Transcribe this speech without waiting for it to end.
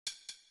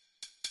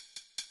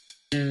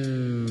Hey,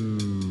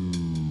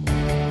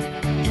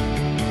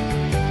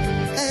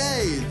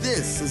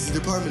 this is the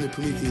Department of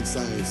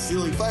Prometheanscience,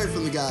 stealing fire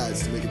from the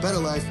gods to make a better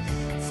life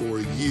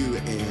for you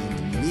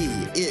and me.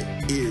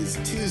 It is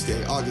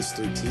Tuesday, August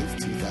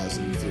 13th,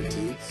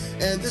 2013,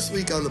 and this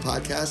week on the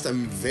podcast,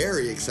 I'm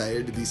very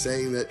excited to be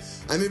saying that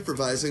I'm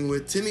improvising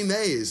with Timmy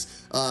Mayse.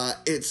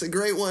 It's a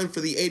great one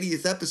for the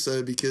 80th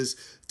episode because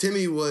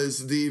Timmy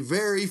was the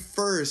very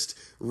first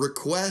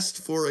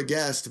request for a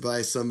guest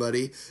by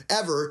somebody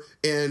ever,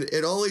 and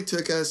it only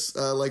took us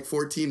like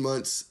 14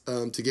 months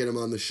to get him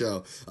on the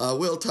show.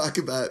 We'll talk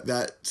about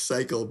that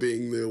cycle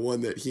being the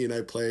one that he and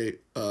I play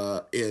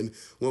in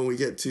when we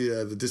get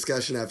to the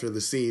discussion after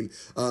the scene.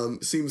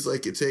 Seems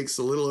like it takes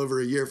a little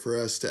over a year for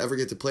us to ever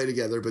get to play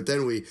together, but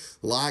then we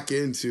lock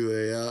into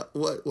a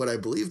what I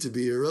believe to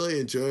be a really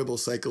enjoyable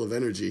cycle of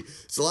energy.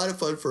 It's a lot of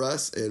fun for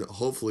us, and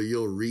hopefully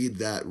you'll read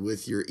that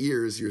with your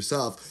ears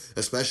yourself,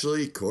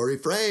 especially Corey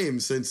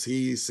Frame, since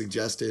he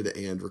suggested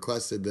and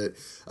requested that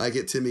I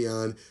get Timmy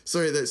on.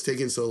 Sorry that it's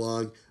taken so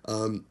long.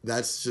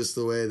 That's just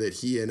the way that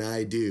he and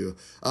I do.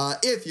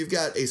 If you've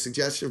got a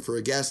suggestion for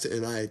a guest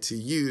and I to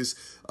use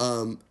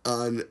on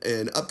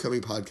an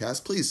upcoming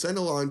podcast, please send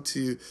along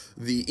to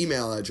the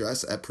email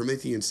address at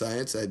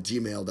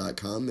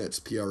prometheanscience@gmail.com. That's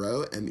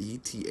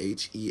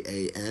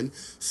PROMETHEAN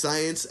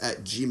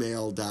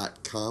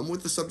science@gmail.com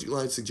with the subject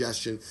line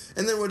suggestion,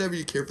 and then whatever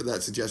you care for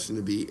that suggestion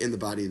to be in the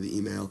body of the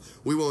email.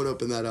 We won't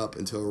open that up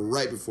until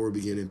right before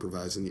we begin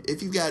improvising.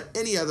 If you've got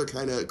any other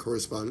kind of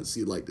correspondence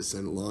you'd like to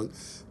send along,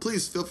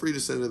 please feel free to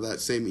send to that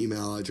same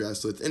email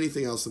address with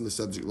anything else in the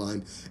subject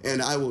line,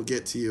 and I will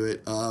get to you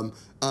on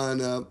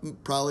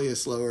probably a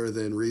slower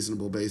than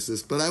reasonable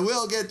basis, but I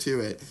will get to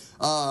it.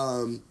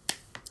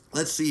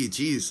 Let's see,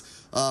 geez.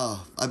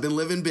 I've been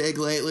living big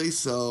lately,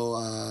 so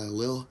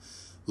little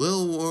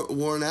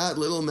worn out,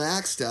 little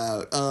maxed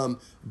out.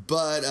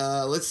 But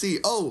let's see.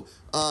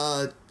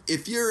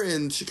 If you're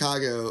in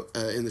Chicago,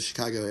 in the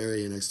Chicago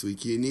area next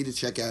week, you need to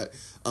check out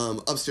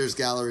Upstairs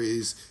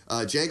Gallery's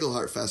Jangle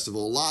Heart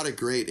Festival. A lot of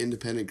great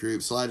independent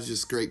groups, a lot of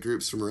just great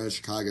groups from around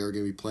Chicago are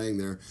going to be playing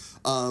there.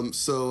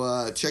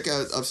 So check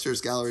out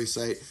Upstairs Gallery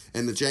site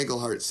and the Jangle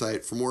Heart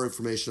site for more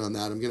information on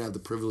that. I'm going to have the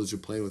privilege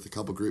of playing with a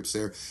couple groups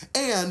there.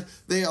 And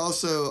they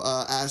also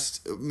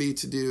asked me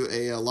to do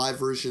a live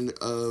version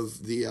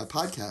of the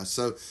podcast.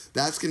 So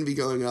that's going to be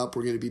going up.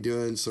 We're going to be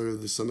doing sort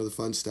of some of the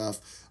fun stuff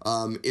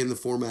in the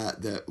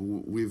format that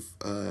we've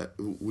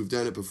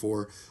done it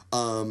before,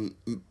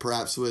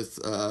 perhaps with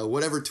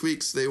whatever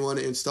tweaks they want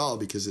to install,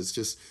 because it's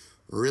just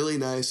really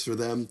nice for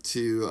them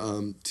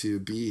to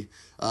be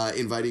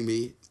inviting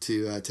me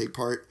to take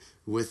part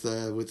with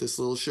this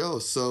little show.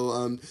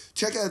 So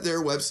check out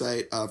their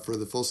website for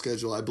the full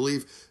schedule. I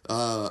believe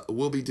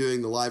we'll be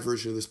doing the live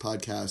version of this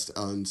podcast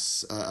on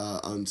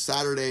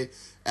Saturday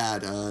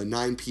at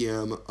 9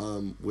 p.m.,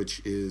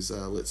 which is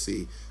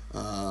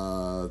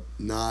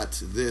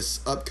not this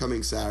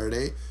upcoming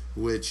Saturday,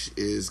 which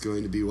is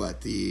going to be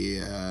the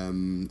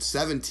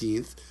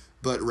 17th,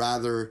 but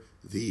rather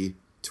the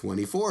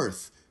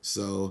 24th.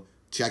 So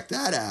check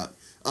that out.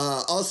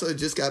 Also,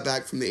 just got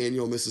back from the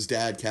annual Mrs.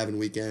 Dad Cabin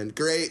Weekend.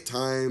 Great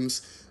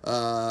times,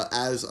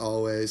 as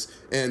always.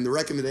 And the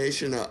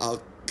recommendation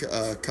I'll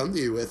come to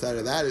you with out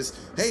of that is,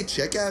 hey,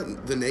 check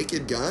out the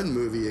Naked Gun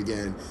movie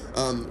again.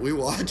 We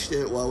watched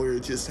it while we were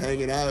just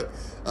hanging out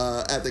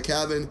at the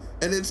cabin,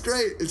 and it's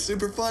great. It's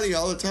super funny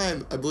all the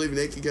time. I believe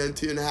Naked Gun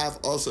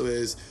 2.5 also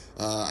is.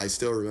 I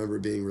still remember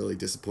being really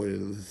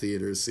disappointed in the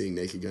theaters seeing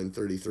Naked Gun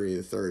 33 and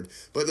the third.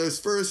 But those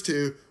first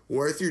two,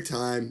 worth your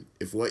time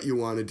if what you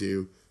want to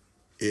do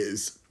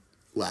is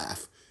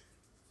laugh.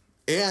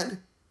 And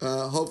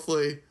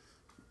hopefully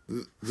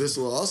this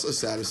will also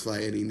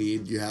satisfy any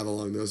need you have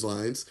along those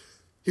lines.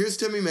 Here's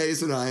Timmy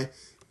Mayse and I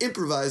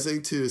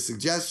improvising to a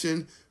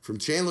suggestion from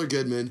Chandler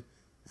Goodman,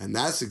 and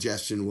that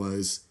suggestion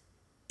was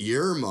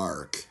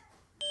Earmark.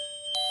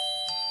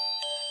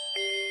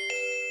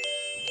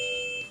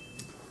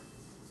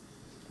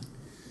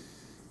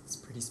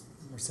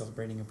 We're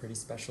celebrating a pretty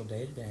special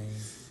day today.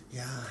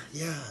 Yeah.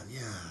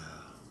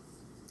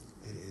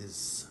 It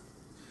is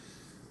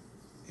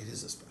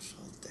a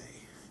special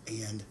day.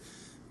 And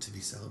to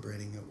be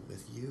celebrating it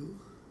with you,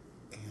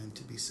 and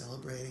to be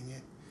celebrating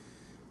it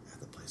at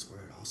the place where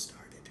it all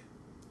started,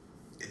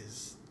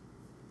 is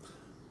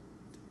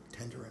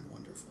tender and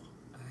wonderful.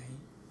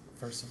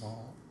 First of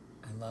all,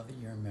 I love that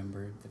you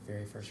remembered the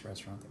very first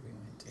restaurant that we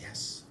went to.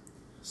 Yes.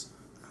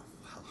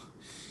 Well,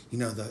 you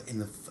know, in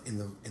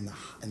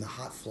the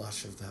hot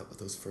flush of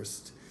those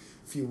first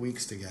few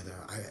weeks together,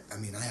 I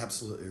mean, I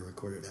absolutely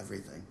recorded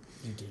everything.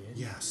 You did?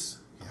 Yes.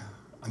 Yeah.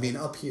 I mean,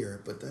 up here,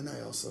 but then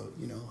I also,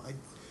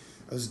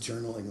 I was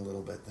journaling a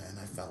little bit then.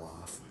 I fell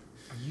off.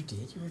 Oh, you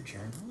did? You were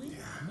journaling?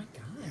 Yeah. Oh my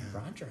God, yeah.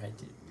 Roger, I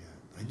did.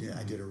 Yeah,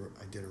 I did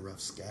a rough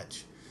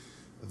sketch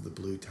of the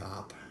blue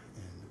top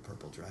and the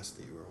purple dress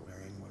that you were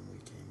wearing when we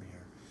came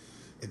here.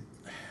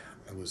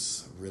 I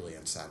was really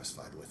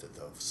unsatisfied with it,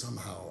 though.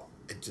 Somehow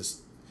it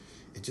just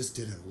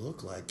didn't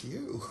look like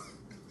you.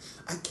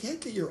 I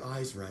can't get your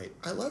eyes right.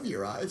 I love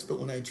your eyes, but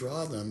when I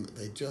draw them,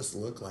 they just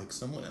look like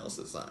someone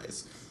else's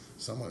eyes.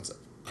 Someone's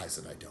eyes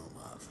that I don't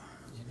love.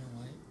 You know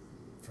what?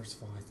 First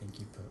of all, I think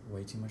you put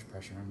way too much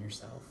pressure on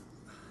yourself.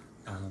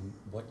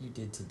 What you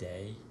did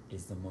today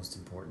is the most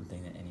important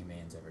thing that any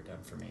man's ever done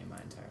for me in my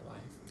entire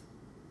life.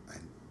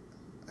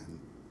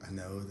 I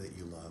know that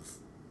you love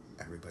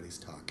Everybody's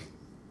Talking,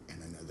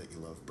 and I know that you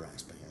love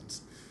brass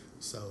bands.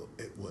 So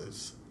it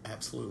was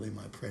absolutely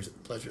my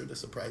pleasure to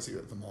surprise you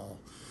at the mall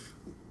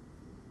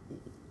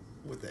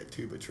with that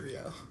tuba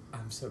trio.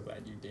 I'm so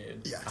glad you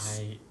did.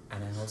 Yes.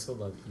 And I also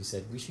love you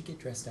said we should get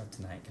dressed up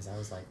tonight because I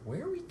was like,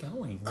 where are we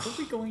going? What are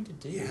we going to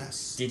do?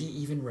 Yes. Did he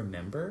even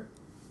remember?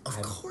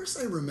 Of course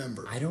I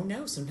remember. I don't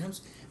know.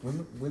 Sometimes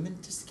women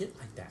just get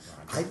like that,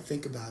 Roger. I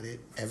think about it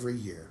every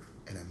year,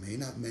 and I may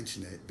not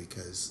mention it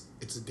because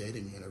it's a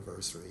dating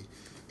anniversary,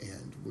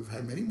 and we've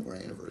had many more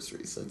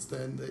anniversaries since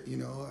then that,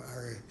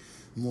 are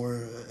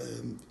more,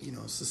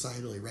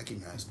 societally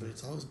recognized, but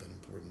it's always been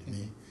important to me.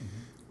 Mm-hmm.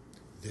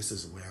 This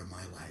is where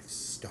my life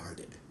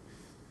started.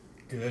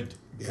 Good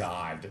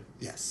God.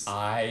 Yes.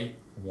 I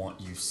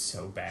want you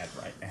so bad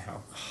right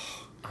now.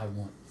 I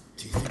want...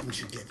 Do you think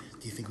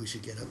we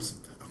should get up some...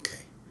 Okay.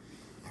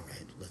 All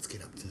right, let's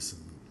get up to some...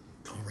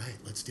 All right,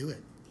 let's do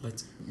it.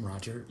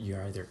 Roger,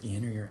 you're either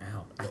in or you're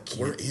out.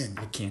 We're in.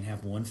 I can't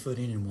have one foot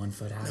in and one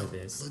foot out of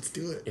this. Let's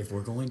do it. If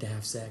we're going to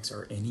have sex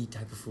or any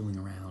type of fooling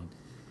around,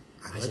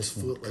 let's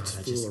fool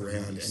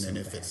around, and then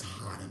if it's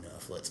hot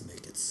enough, let's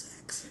make it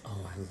sex.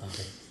 Oh, I love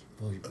it.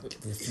 Well,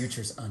 the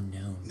future's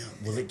unknown. No,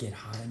 will it get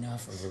hot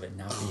enough, or will it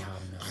not be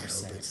hot enough for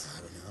sex? I hope it's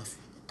hot enough.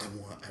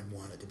 I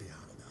want it to be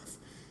hot enough,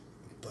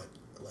 but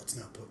let's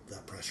not put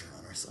that pressure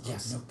on ourselves.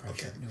 Yeah, no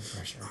pressure. Okay. No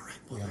pressure. All right.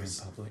 Well, we are in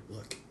public.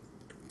 Look,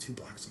 2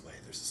 blocks away,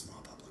 there's a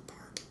small public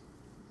park.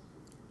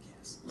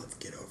 Yes. Let's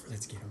get over there.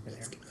 Let's get over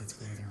there. Let's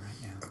go there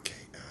right now. Okay.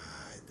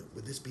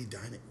 Would this be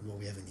dining? Well,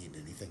 we haven't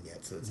eaten anything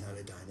yet, so it's not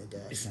a dine and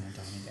dash. It's not a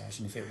dine and dash,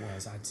 and if it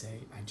was, I'd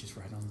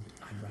write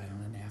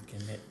on a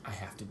napkin that I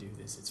have to do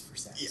this. It's for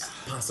sex. Yeah.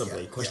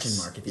 Possibly. Yeah. Question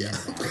mark at the end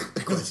of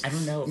that. I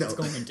don't know if it's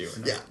going to or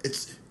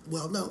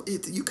not.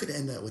 Yeah. You could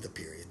end that with a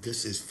period.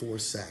 This is for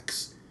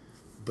sex,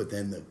 but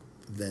then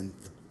the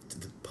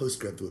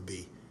postscript would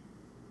be,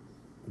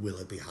 will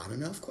it be hot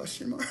enough?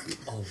 Question mark.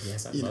 Oh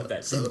yes, I love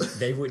that. So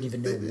they wouldn't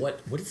even know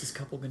what is this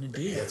couple going to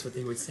do. Yeah. That's what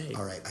they would say.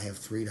 All right, I have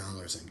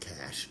 $3 in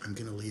cash. I'm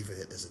going to leave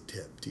it as a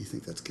tip. Do you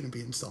think that's going to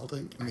be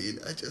insulting? I mean,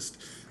 I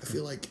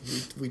feel like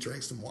we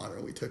drank some water.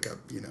 We took up.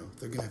 They're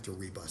going to have to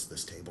rebus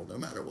this table no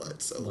matter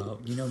what. So well,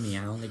 you know me.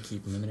 I only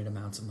keep limited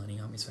amounts of money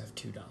on me, so I have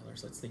 $2.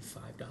 Let's leave $5.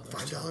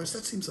 $5.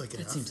 That seems like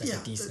enough. That seems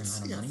like a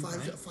decent amount of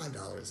money.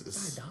 $5 right? is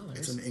 $5.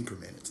 It's an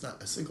increment. It's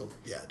not a single.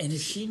 Yeah. And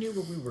if she knew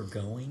where we were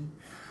going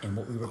and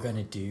what we were going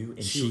to do,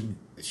 and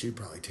she'd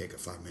probably take a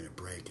 5-minute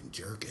break and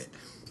jerk it.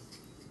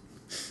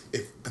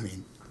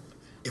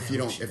 If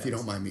you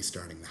don't mind me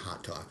starting the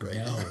hot talk right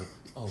now.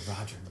 Oh,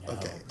 Roger, no.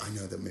 Okay, I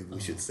know that maybe we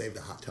should save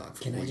the hot talk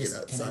for when we get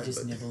outside. Can I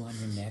just nibble on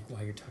your neck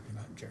while you're talking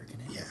about jerking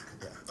it? Yeah.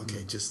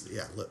 Okay,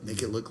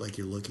 make it look like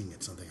you're looking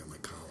at something on my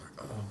collar.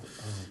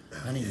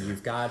 Honey,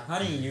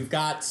 you've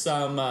got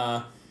some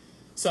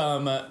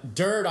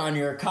dirt on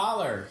your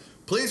collar.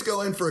 Please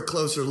go in for a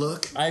closer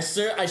look. I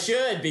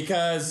should,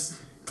 because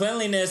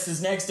cleanliness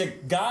is next to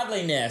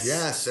godliness.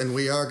 Yes, and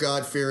we are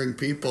God-fearing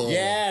people.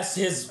 Yes,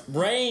 his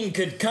reign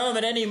could come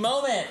at any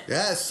moment.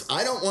 Yes,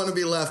 I don't want to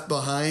be left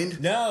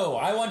behind. No,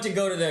 I want to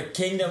go to the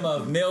kingdom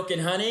of milk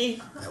and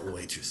honey. That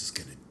waitress is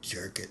going to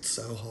jerk it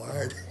so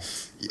hard.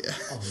 Yeah.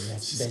 Oh,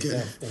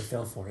 yes. They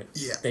fell for it.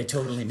 Yeah. They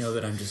totally know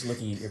that I'm just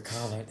looking at your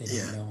collar. They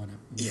don't know when I'm...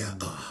 Yeah.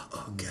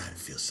 Oh, God, it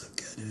feels so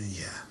good.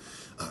 Yeah.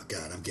 Oh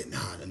God, I'm getting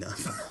hot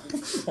enough.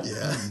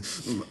 Yeah.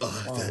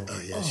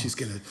 She's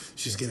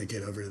gonna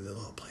get over to the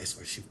little place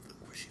where she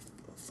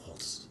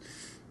folds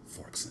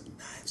forks and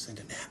knives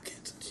into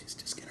napkins, and she's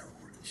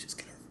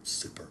gonna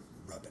super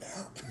rub it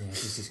out. Yeah,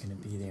 she's just gonna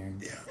be there,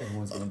 and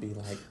everyone's gonna be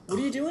like, "What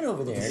are you doing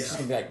over there?" She's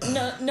gonna be like,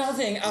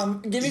 "Nothing.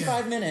 Give me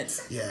 5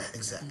 minutes." Yeah,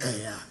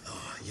 exactly. Yeah.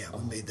 Oh, yeah.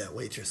 What made that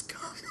waitress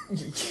come?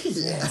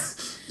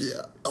 Yes.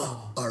 Yeah.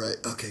 Oh. All right.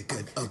 Okay.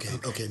 Good.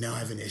 Okay. Now I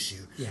have an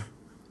issue. Yeah.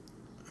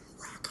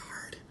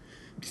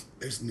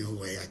 There's no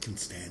way I can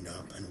stand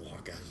up and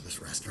walk out of this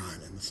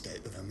restaurant in the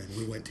state that I'm in.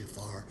 We went too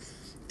far.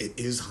 It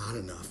is hot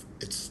enough.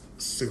 It's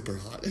super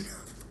hot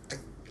enough.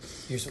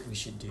 Here's what we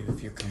should do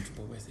if you're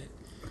comfortable with it.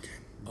 Okay.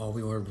 All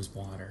we ordered was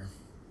water.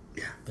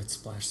 Yeah. Let's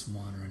splash some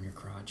water on your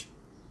crotch.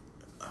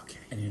 Okay.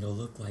 And it'll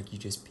look like you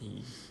just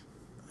peed.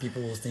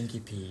 People will think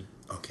you peed.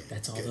 Okay.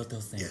 That's all that they'll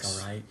think, yes.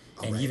 all right?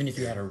 And even if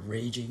you had a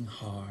raging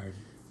hard,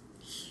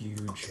 huge...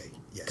 Okay,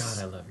 yes. God,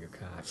 I love your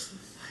cock.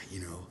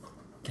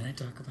 Can I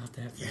talk about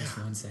that for just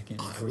 1 second?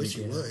 I wish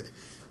you would.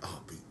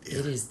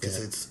 It is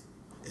because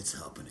it's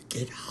helping it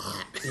get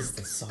hot. It is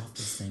the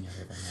softest thing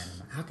I've ever had.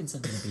 How can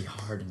something be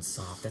hard and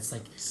soft? That's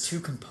like two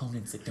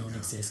components that don't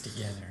exist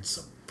together. It's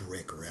a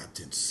brick wrapped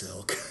in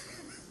silk.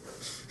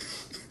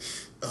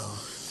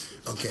 Oh,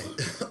 okay.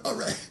 All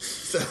right.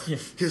 So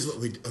here's what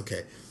we.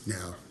 Okay,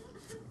 now,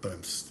 but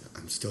I'm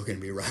still gonna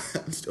be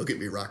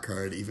rock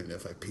hard even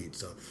if I peed.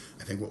 So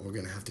I think what we're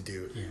gonna have to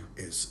do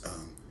is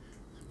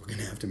we're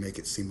gonna have to make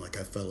it seem like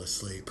I fell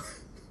asleep,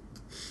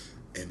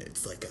 and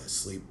it's like a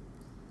sleep.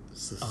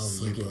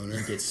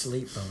 You get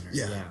sleep boner.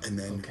 Yeah. And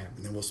then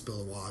we'll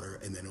spill the water,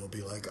 and then it'll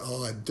be like,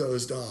 oh, I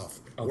dozed off.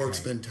 Okay. Work's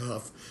been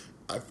tough.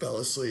 I fell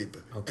asleep.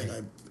 Okay.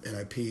 And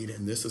I peed,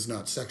 and this is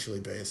not sexually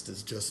based.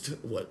 It's just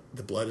what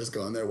the blood has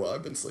gone there while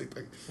I've been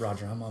sleeping.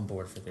 Roger, I'm on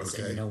board for this.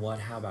 Okay. And you know what?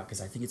 How about,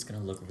 because I think it's going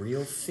to look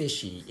real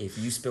fishy if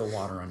you spill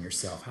water on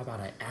yourself. How about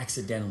I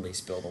accidentally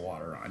spill the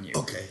water on you?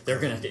 Okay. They're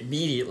going to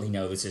immediately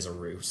know this is a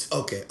ruse.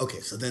 Okay.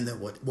 So then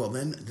what? Well,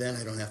 then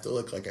I don't have to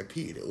look like I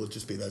peed. It will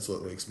just be that's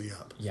what wakes me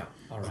up. Yeah.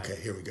 All right.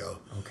 Okay. Here we go.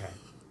 Okay.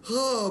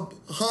 Oh,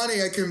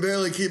 honey, I can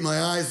barely keep my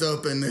eyes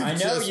open. I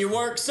know, you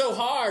work so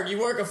hard. You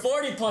work a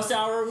 40-plus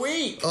hour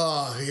week.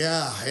 Oh,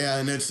 yeah,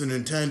 and it's an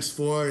intense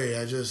 40.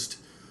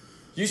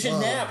 You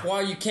should nap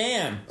while you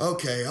can.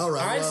 Okay, all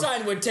right.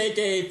 Einstein would take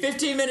a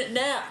 15-minute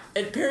nap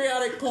at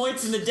periodic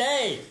points in the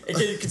day.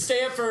 It could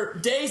stay up for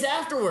days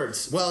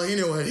afterwards. Well, you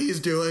know what he's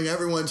doing.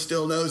 Everyone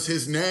still knows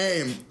his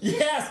name.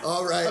 Yes.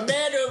 All right. A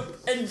man who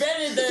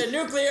invented the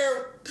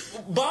nuclear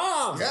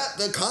bomb. Yeah,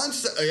 the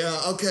concept. Yeah,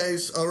 okay.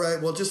 All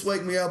right. Well, just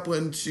wake me up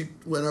when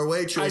our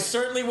waitress. I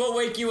certainly will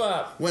wake you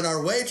up. When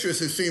our waitress,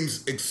 who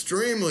seems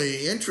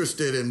extremely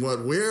interested in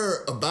what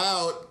we're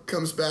about,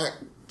 comes back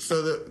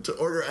to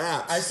order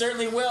apps. I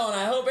certainly will, and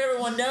I hope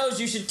everyone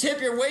knows you should tip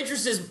your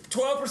waitresses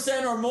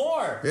 12% or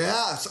more.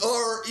 Yes,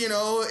 or,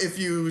 if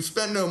you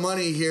spend no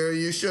money here,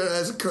 you should,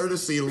 as a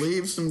courtesy,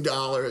 leave some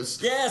dollars.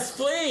 Yes,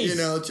 please.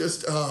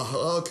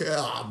 Okay.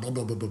 Blah, blah,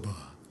 blah, blah, blah.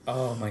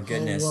 Oh my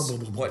goodness!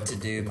 What to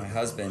do? My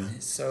husband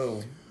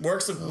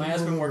My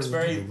husband works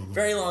very,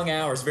 very long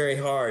hours, very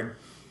hard.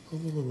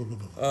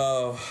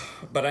 Oh,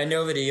 but I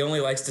know that he only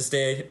likes to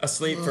stay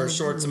asleep for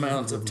short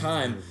amounts of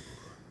time.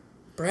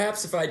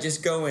 Perhaps if I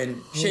just go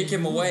and shake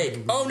him awake.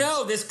 Oh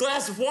no! This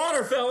glass of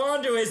water fell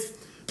onto his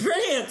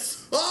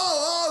pants.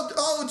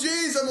 Oh,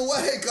 geez, I'm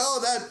awake.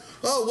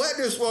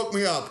 Wetness woke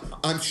me up.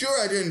 I'm sure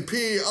I didn't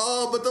pee.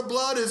 But the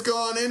blood has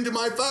gone into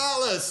my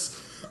phallus.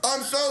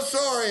 I'm so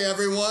sorry,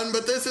 everyone,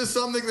 but this is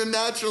something that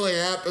naturally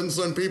happens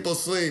when people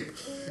sleep.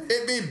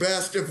 It'd be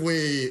best if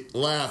we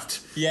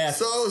left. Yes.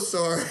 So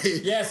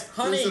sorry. Yes,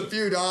 honey. There's a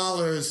few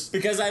dollars.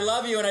 Because I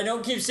love you and I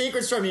don't keep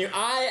secrets from you.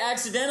 I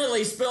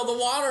accidentally spilled the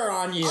water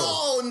on you.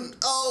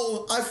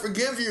 Oh, I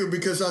forgive you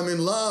because I'm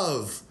in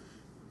love.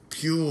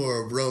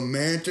 Pure,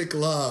 romantic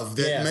love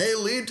that may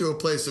lead to a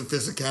place of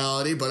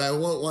physicality, but I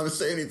won't want to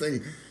say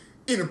anything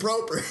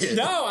inappropriate.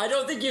 No, I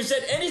don't think you've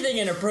said anything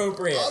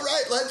inappropriate. All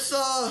right,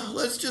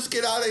 let's just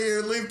get out of here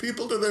and leave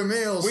people to their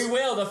meals. We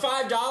will. The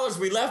 $5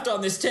 we left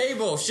on this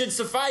table should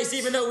suffice,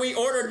 even though we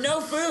ordered no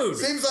food.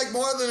 Seems like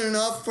more than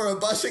enough for a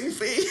busing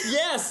fee.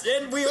 Yes,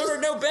 and we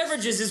ordered no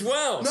beverages as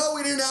well. No,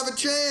 we didn't have a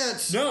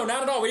chance. No,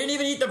 not at all. We didn't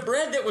even eat the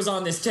bread that was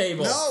on this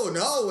table.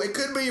 No, it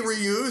could be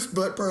reused,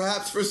 but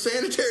perhaps for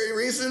sanitary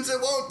reasons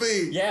it won't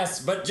be. Yes,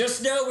 but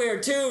just know we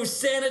are two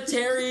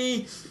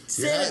sanitary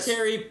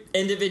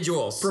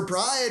individuals.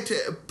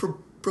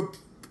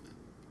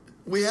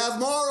 We have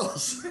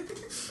morals.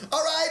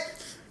 All right.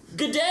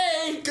 Good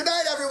day. Good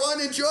night,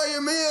 everyone. Enjoy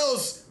your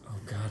meals. Oh,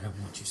 God, I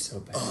want you so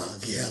bad.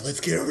 Yeah, let's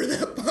get over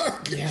that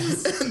mark.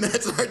 Yes. And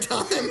that's our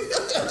time.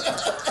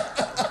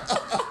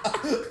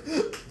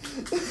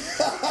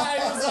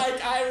 I was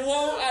like, I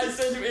won't. I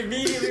said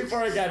immediately before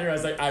I got here, I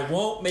was like, I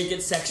won't make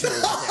it sexual.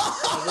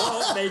 I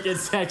won't make it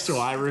sexual.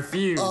 I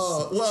refuse.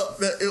 Well,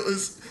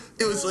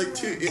 it was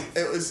like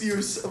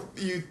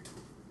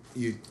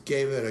you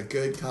gave it a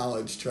good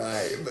college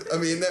try. But, I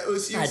mean, that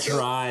was I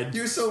tried.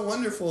 You're so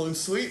wonderful and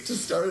sweet to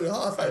start it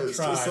off. I was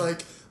tried. just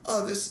like,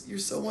 you're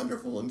so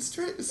wonderful and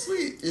sweet,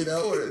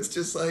 where it's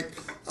just like,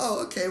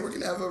 okay, we're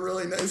gonna have a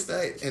really nice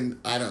night. And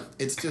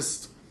it's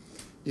just,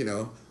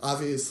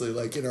 obviously,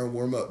 like in our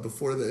warm up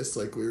before this,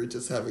 like we were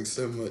just having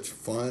so much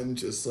fun,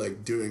 just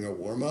like doing a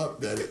warm up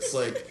that it's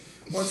like.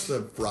 Once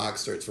the rock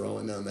starts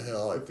rolling down the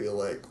hill, I feel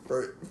like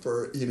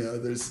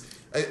there's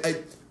I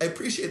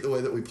appreciate the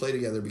way that we play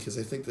together because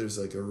I think there's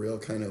like a real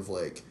kind of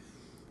like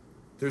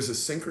there's a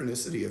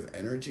synchronicity of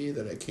energy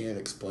that I can't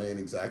explain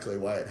exactly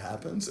why it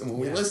happens. And when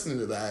we listen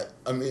to that,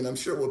 I mean, I'm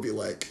sure we'll be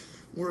like,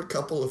 we're a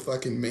couple of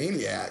fucking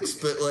maniacs,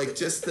 but like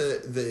just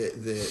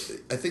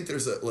the I think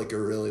there's a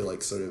really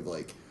like sort of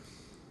like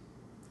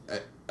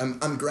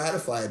I'm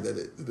gratified that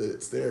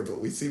it's there, but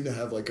we seem to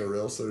have like a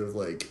real sort of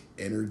like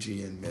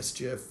energy and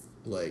mischief.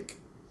 Like,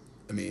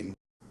 I mean,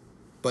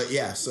 but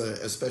yeah, so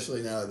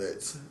especially now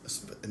that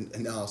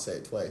and now I'll say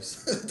it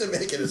twice to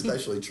make it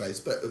especially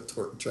trite, but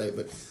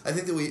I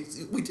think that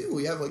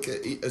we have like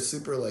a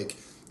super like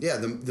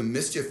the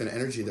mischief and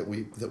energy that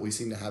we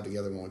seem to have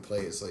together when we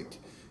play is like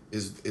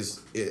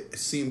it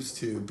seems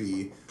to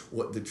be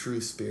what the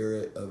true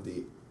spirit of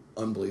the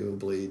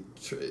unbelievably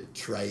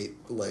trite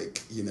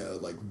like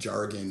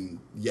jargon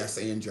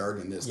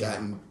that's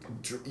gotten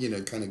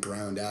kind of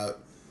ground out.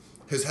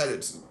 Has had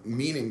its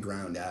meaning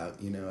ground out,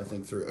 I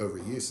think through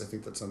overuse. I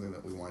think that's something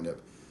that we wind up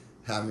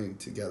having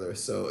together.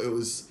 So it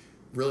was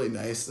really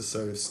nice to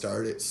sort of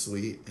start it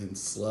sweet and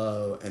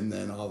slow, and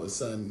then all of a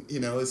sudden, you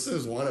know, as soon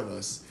as one of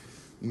us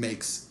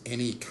makes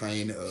any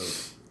kind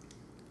of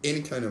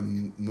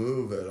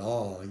move at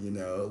all, you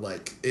know,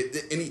 like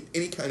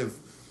any kind of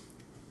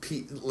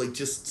like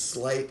just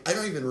slight, I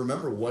don't even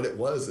remember what it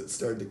was that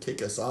started to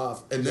kick us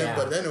off, and then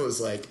but then it was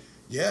like,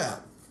 yeah,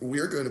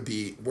 we're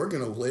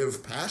gonna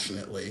live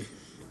passionately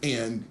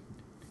and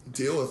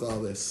deal with all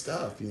this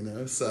stuff, you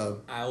know.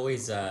 So I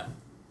always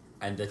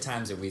and the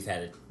times that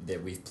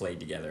we've played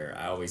together,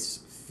 I always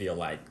feel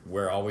like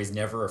we're always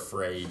never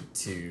afraid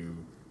to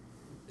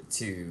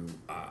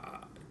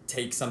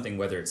take something,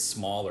 whether it's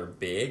small or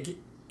big,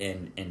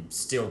 and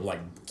still like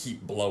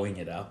keep blowing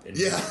it up and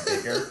make it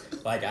bigger.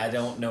 Like, I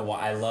don't know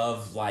why. I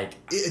love, like,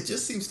 it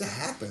just seems to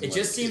happen. It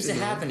just seems to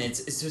happen.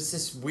 It's just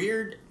this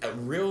weird,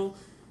 real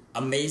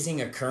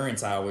amazing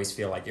occurrence. I always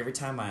feel like every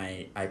time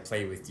I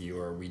play with you,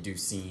 or we do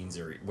scenes,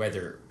 or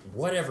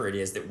whatever it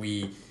is that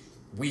we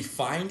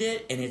find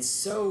it, and it's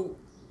so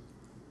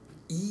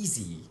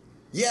easy.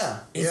 Yeah,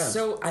 it's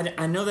so.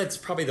 I know that's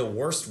probably the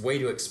worst way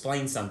to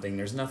explain something.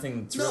 There's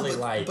nothing really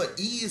like. But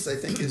ease, I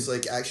think, is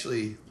like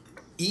actually,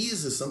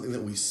 ease is something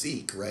that we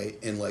seek, right?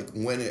 And like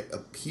when it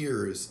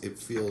appears, it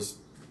feels.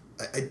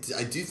 I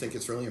do think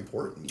it's really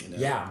important, you know.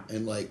 Yeah.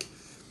 And like,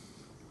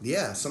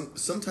 yeah,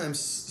 sometimes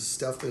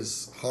stuff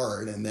is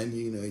hard, and then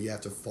you know you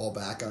have to fall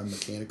back on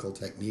mechanical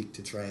technique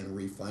to try and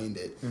refine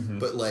it. Mm-hmm.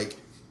 But like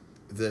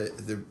that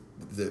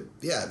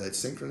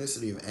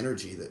synchronicity of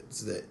energy,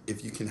 that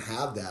if you can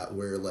have that,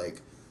 where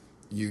like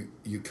you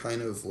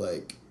kind of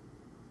like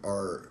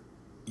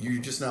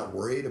you're just not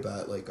worried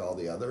about like all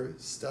the other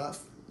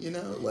stuff, you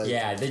know, like,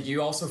 that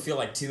you also feel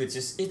like too, it's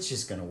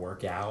just gonna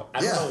work out. I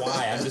don't know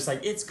why. I'm just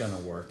like, it's gonna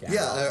work out.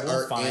 Yeah,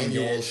 our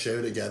annual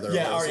show together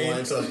always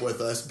lines up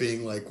with us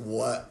being like,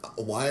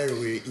 why are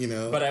we, you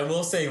know? But I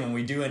will say, when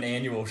we do an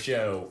annual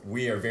show,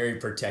 we are very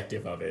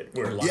protective of it.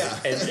 We're like,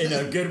 and in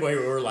a good way,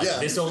 we're like,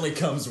 this only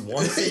comes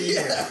once a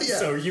year,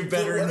 so you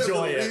better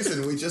enjoy it.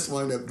 Reason, we just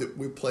wind up,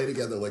 we play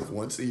together like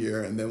once a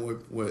year, and then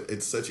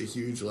it's such a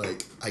huge,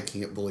 like, I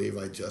can't believe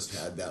I just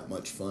had that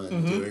much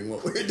fun doing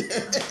what we're doing.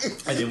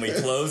 And then we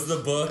close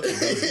the book, it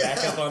goes back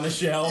up on the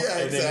shelf,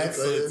 and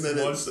exactly. Then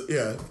it's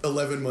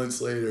 11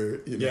 months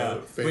later, you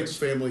know,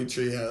 family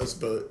treehouse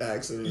boat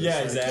accident.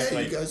 Exactly.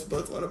 Like, hey, you guys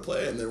both want to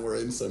play, and then we're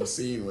in some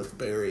scene with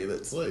Barry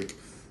that's like,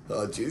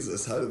 oh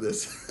Jesus, how did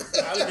this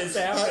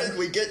happen? How did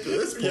we get to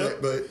this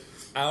point? But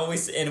I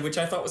always, and which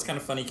I thought was kind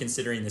of funny,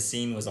 considering the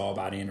scene was all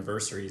about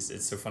anniversaries.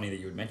 It's so funny that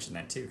you would mention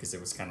that too, because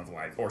it was kind of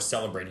like, or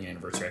celebrating an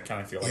anniversary. I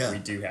kind of feel like we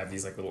do have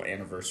these like little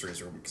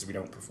anniversaries, because we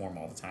don't perform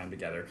all the time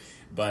together.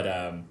 But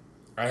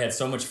I had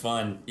so much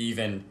fun.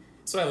 Even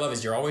so, what I love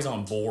is you're always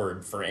on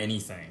board for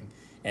anything,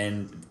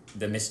 and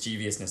the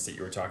mischievousness that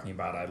you were talking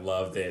about. I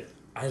love that.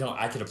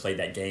 I could have played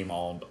that game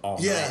all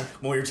night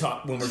when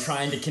we're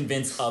trying to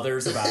convince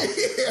others about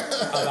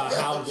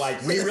how,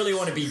 like, we really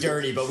want to be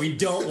dirty, but we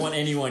don't want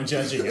anyone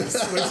judging us.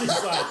 Which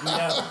is like,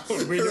 no,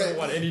 we don't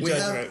want any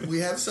judgment. We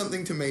have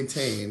something to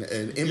maintain,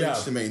 an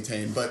image to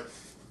maintain, but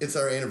it's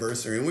our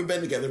anniversary, and we've been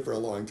together for a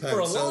long time.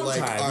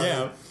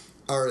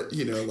 Our,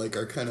 you know, like,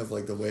 our kind of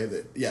like the way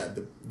that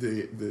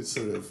the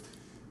sort of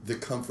the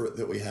comfort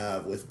that we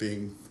have with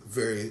being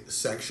very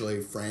sexually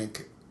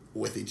frank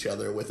with each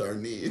other with our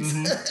needs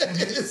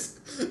is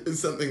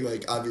something,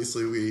 like,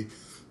 obviously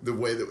the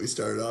way that we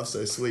started off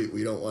so sweet,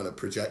 we don't want to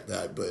project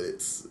that, but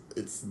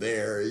it's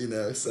there, you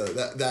know. So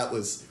that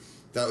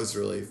was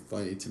really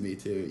funny to me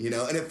too, you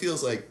know. And it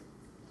feels like,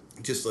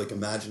 just like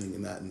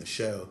imagining that in the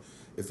show,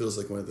 it feels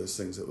like one of those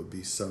things that would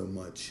be so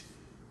much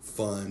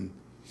fun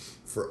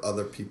for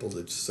other people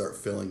to start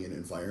filling an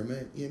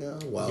environment, you know,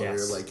 while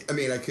we're like, I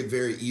mean, I could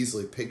very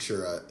easily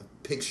picture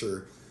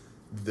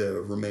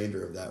the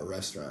remainder of that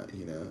restaurant,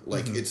 you know,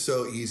 like, it's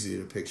so easy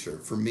to picture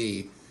for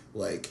me,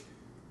 like,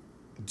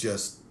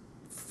 just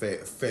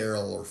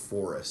Farrell or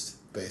Forrest,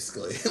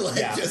 basically,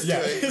 like,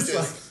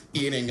 just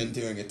eating and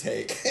doing a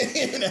take,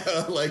 you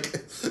know, like,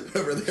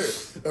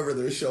 over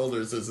their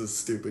shoulders as a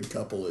stupid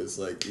couple is,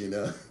 like, you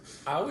know.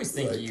 I always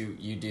think, like,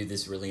 you do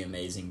this really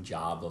amazing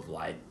job of,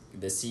 like,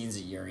 the scenes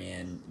that you're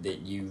in,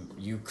 that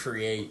you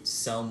create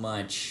so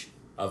much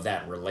of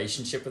that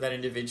relationship with that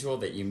individual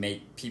that you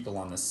make people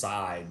on the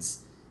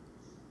sides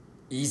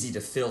easy to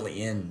fill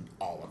in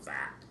all of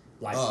that.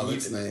 Like,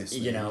 that's nice.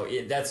 You know,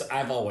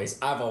 I've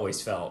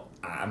always felt.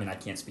 I mean, I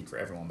can't speak for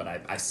everyone, but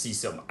I see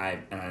and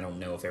I don't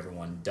know if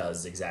everyone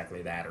does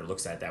exactly that or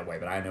looks at it that way.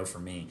 But I know for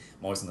me,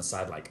 I'm always on the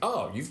side like,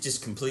 oh, you've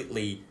just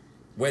completely.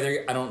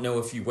 Whether I don't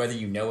know whether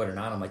you know it or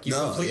not, I'm like, you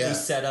completely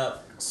set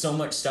up so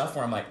much stuff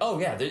where I'm like, oh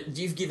yeah,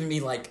 you've given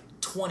me like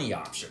 20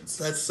 options.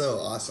 That's so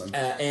awesome.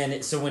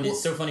 And so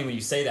it's so funny when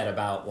you say that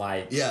about,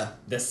 like,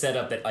 the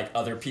setup that, like,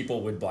 other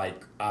people would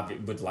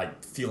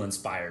feel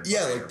inspired.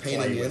 Yeah, by, like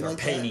painting in, like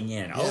painting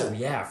in. Yeah. Oh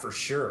yeah, for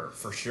sure.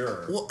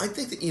 Well, I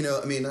think that, you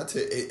know, I mean, not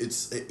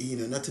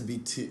to be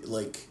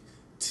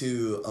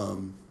too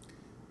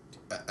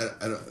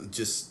I don't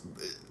just.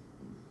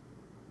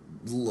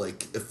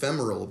 Like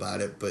ephemeral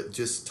about it, but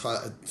just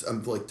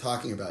I'm like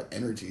talking about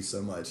energy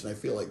so much, and I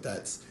feel like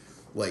that's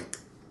like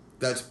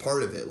that's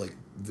part of it. Like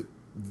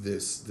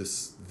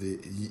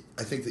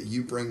I think that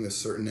you bring a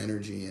certain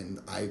energy, and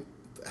I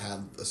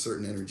have a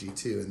certain energy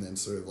too, and then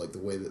sort of like the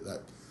way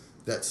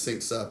that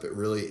syncs up, it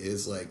really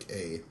is like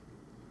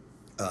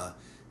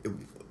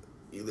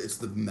it's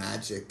the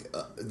magic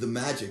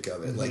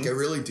of it. Mm-hmm. Like I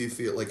really do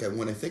feel like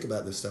when I think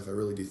about this stuff, I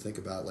really do think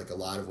about like a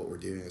lot of what we're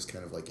doing is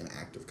kind of like an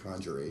act of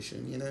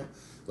conjuration, you know,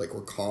 like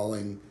we're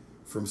calling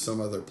from some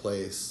other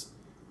place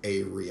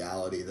a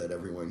reality that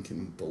everyone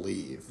can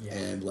believe. Yeah.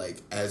 And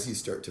like as you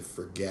start to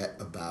forget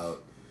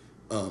about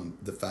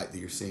the fact that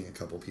you're seeing a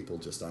couple people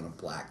just on a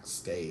black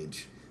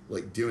stage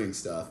like doing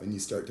stuff, and you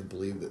start to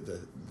believe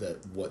that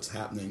what's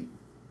happening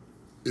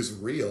is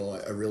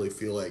real, I really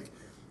feel like,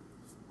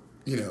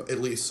 you know, at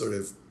least sort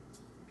of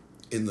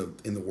in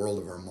the world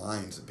of our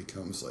minds, it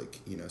becomes like,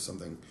 you know,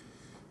 something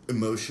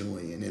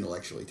emotionally and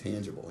intellectually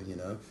tangible, you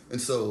know?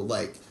 And so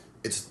like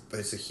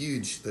that's a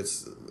huge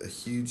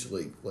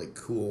like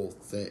cool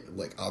thing,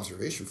 like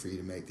observation for you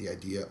to make, the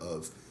idea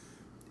of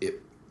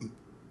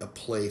a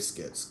place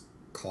gets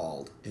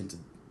called into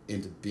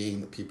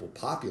being that people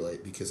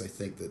populate, because I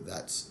think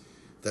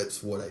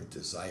that's what I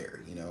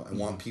desire, you know? I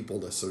want people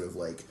to sort of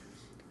like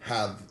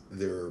have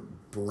their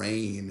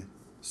brain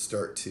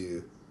start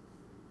to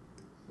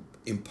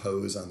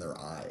impose on their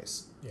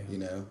eyes, you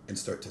know, and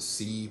start to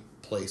see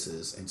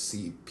places and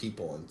see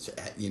people and,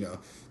 you know,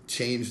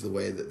 change the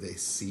way that they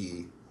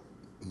see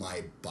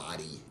my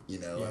body, you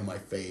know, and my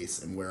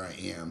face and where I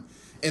am.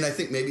 And I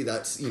think maybe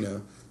that's, you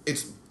know,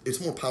 it's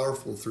more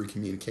powerful through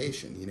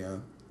communication, you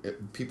know,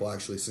 people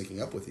actually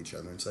syncing up with each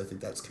other. And so I think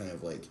that's kind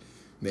of like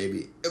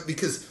maybe,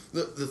 because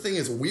the thing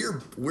is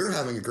we're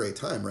having a great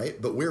time,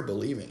 right? But we're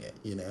believing it,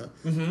 you know?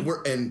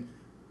 Mm-hmm.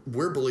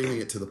 We're believing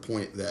it to the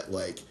point that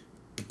like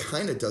it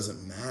kind of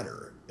doesn't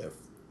matter if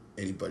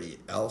anybody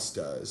else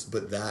does,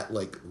 but that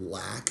like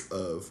lack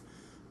of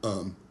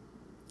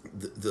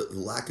the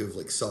lack of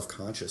like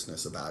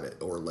self-consciousness about it,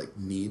 or like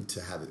need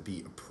to have it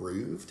be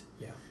approved,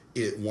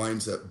 it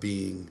winds up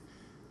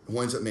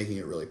making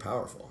it really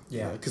powerful.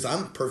 Because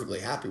I'm perfectly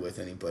happy with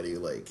anybody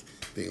like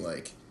being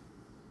like,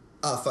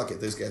 oh fuck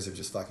it, those guys are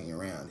just fucking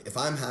around. If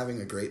I'm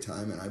having a great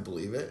time and I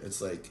believe it,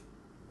 it's like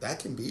that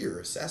can be your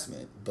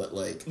assessment, but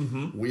like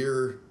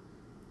we're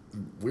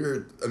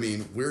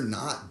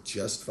not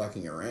just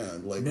fucking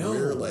around. Like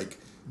we're like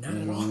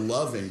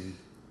loving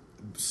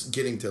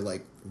getting to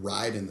like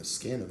ride in the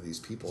skin of these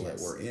people that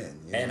we're in.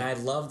 You know? And I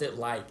love that,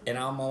 like, and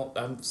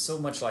I'm so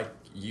much like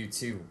you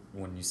too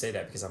when you say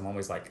that, because I'm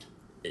always like,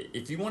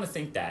 if you want to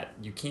think that,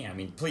 you can. I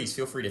mean, please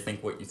feel free to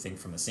think what you think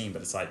from the scene,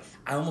 but it's like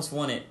I almost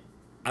want it.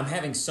 I'm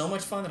having so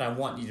much fun that I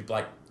want you to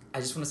like. I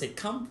just want to say,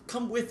 come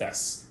with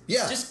us.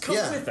 Yeah, just come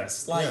with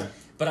us. Like,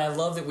 but I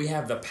love that we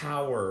have the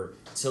power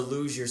to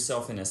lose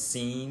yourself in a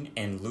scene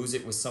and lose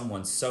it with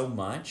someone so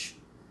much,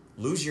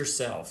 lose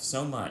yourself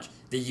so much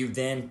that you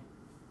then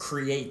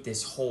create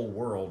this whole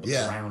world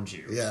around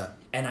you. Yeah,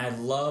 and I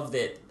love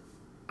that.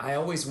 I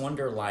always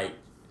wonder, like,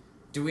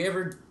 do we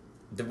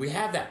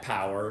have that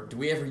power? Do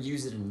we ever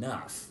use it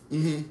enough?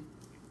 Mm-hmm.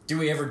 Do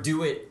we ever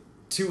do it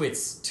to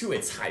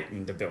its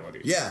heightened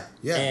ability? Yeah.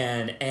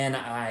 And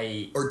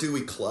or do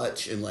we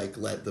clutch and like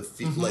let the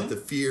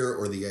fear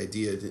or the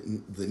idea,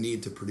 the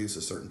need to produce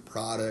a certain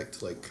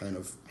product, like kind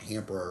of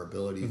hamper our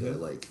ability to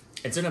like.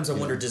 And sometimes I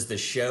wonder, does the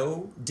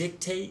show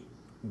dictate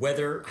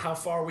how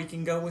far we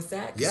can go with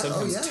that? Because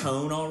sometimes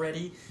tone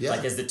already,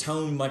 like, is the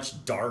tone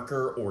much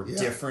darker or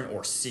different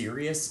or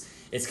serious?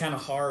 It's kind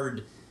of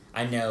hard,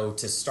 I know,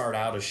 to start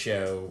out a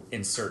show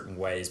in certain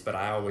ways, but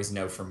I always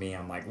know for me,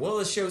 I'm like, well,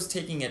 the show's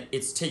taking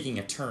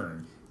a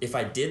turn. If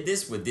I did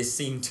this, would this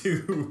seem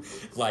too,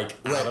 like,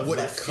 out of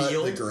left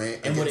field? Would it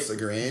cut the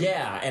grain?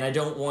 Yeah, and I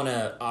don't want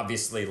to,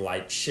 obviously,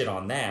 like, shit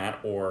on that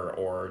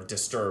or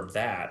disturb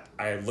that.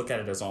 I look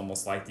at it as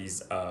almost like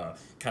these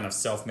kind of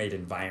self-made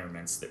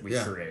environments that we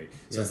create.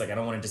 So it's like, I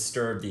don't want to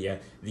disturb the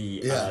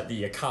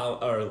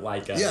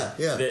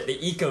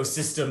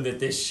ecosystem that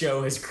this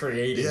show has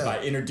created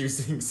by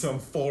introducing some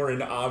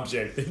foreign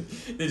object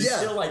that is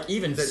still, like,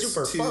 even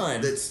super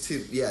fun.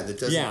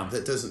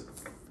 That doesn't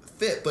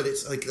fit, but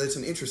it's like that's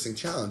an interesting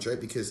challenge,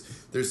 right? Because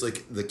there's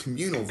like the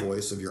communal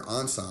voice of your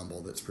ensemble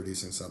that's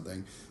producing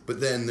something, but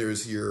then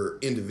there's your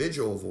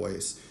individual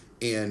voice,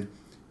 and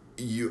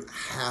you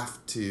have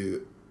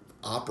to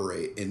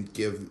operate and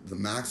give the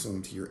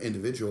maximum to your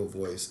individual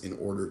voice in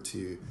order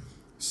to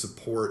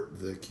support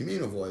the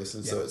communal voice.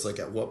 And so it's like,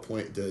 at what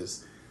point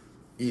does,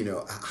 you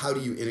know, how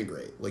do you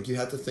integrate? Like, you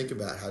have to think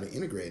about how to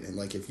integrate, and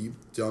like if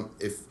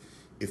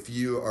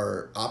you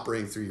are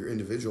operating through your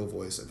individual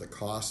voice at the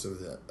cost of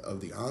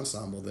the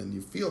ensemble, then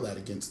you feel that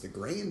against the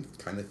grain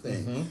kind of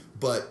thing. Mm-hmm.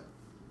 But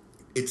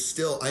it's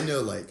still, I know,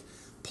 like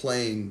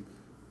playing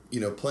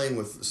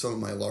with some of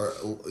my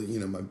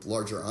my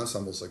larger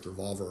ensembles like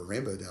Revolver or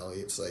Rainbow Deli,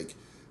 it's like,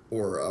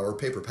 or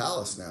Paper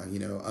Palace now. You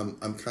know,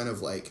 I'm kind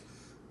of like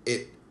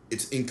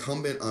it's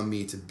incumbent on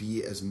me to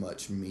be as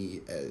much me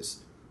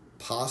as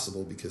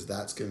possible, because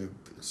that's going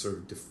to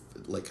sort of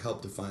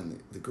help define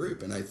the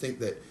group. And I think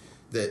that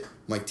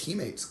my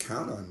teammates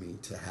count on me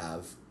to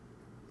have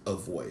a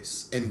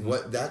voice, and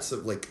what that's a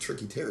like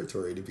tricky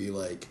territory to be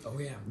like. Oh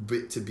yeah.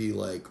 But to be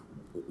like,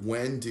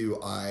 when do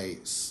I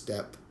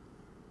shelve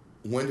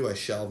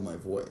my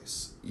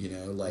voice? You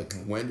know, like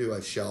when do I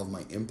shelve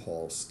my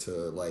impulse to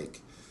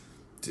like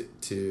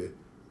to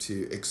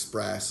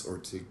express or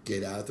to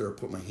get out there or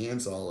put my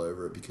hands all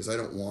over it, because I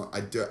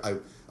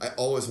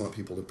always want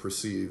people to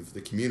perceive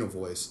the communal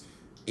voice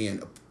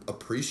and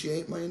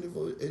appreciate my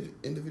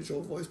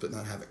individual voice, but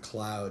not have it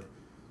cloud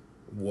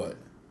what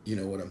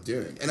I'm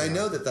doing. And I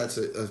know that that's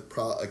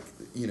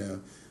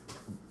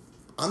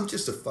I'm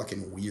just a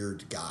fucking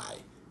weird guy.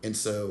 And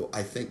so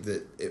I think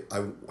that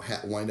I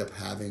wind up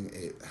having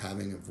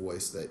a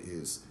voice that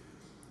is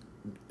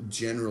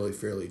generally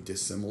fairly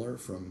dissimilar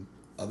from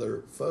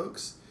other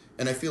folks.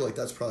 And I feel like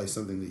that's probably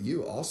something that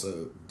you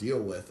also deal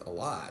with a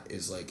lot,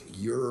 is like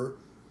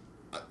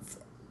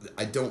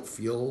I don't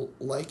feel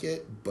like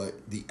it,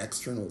 but the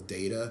external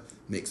data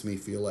makes me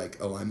feel like,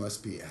 oh, I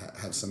must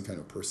have some kind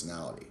of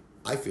personality.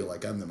 I feel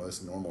like I'm the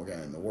most normal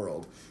guy in the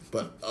world,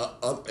 but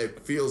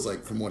it feels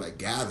like, from what I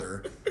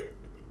gather,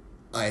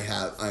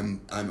 I'm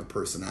a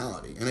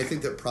personality. And I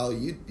think that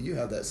probably you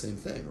have that same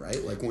thing,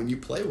 right? Like when you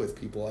play with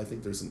people, I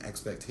think there's an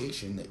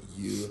expectation that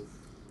you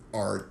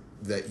are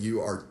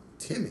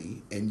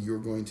Timmy, and you're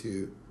going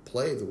to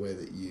play the way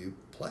that you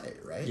play,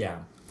 right? Yeah.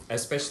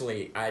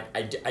 Especially,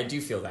 I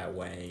do feel that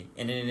way,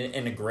 and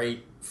in a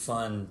great,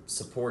 fun,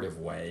 supportive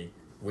way,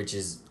 which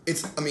is...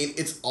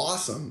 It's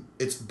awesome.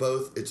 It's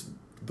both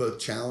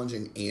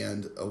challenging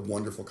and a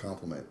wonderful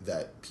compliment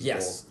that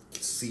people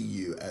see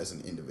you as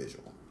an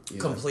individual.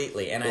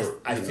 Completely, and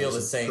I feel the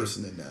same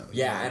person to know.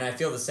 Yeah, and I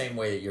feel the same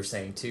way that you're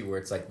saying too, where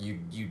it's like you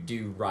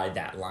do ride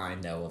that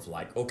line though of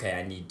like, okay,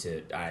 I need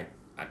to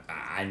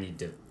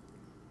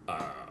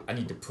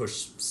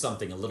push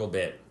something a little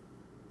bit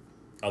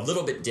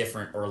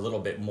different or a little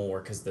bit more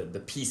because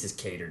the piece is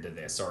catered to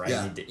this, or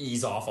I need to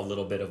ease off a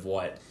little bit of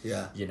what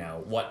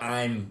what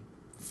I'm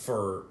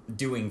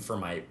when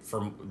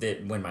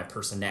my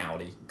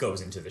personality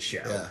goes into the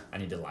show. Yeah. I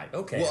need to like,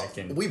 okay, I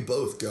can. We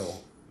both go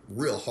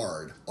real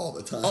hard all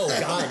the time. Oh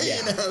God,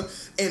 yeah.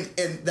 And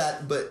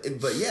that, but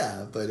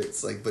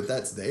it's like, but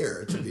that's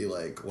there to be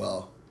like,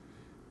 well,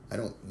 I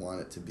don't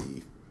want it to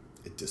be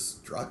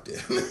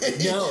destructive.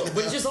 No,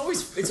 but it's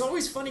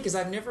always funny because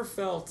I've never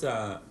felt.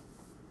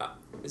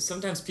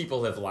 Sometimes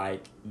people have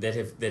that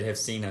have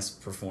seen us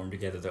perform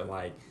together. They're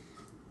like,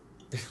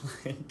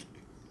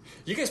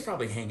 you guys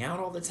probably hang out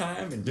all the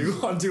time and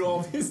do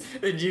all this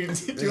and you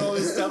do all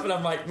this stuff, and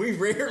I'm like, we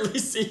rarely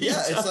see each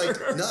other. Yeah, it's like,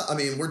 no, I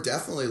mean, we're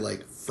definitely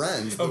like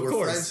friends, but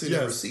we're friends who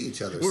never see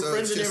each other. We're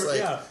friends it's just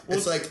never, like,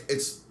 it's like,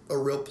 it's a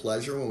real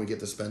pleasure when we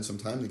get to spend some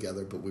time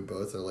together, but we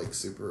both are like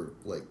super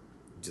like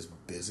just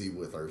busy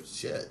with our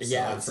shit. So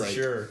yeah, for like,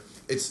 sure.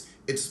 It's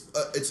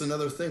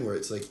another thing where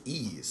it's like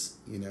ease,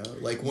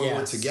 like when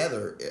we're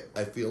together,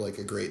 I feel like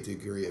a great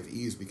degree of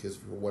ease because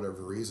for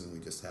whatever reason we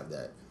just have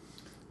that.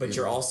 But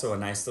you're also a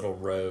nice little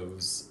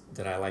rose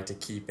that I like to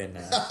keep in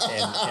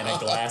a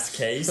glass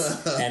case,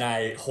 and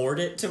I hoard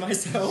it to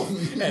myself,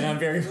 and I'm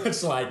very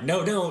much like,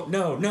 no,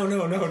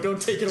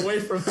 don't take it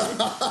away from me.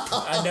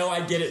 I know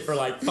I get it for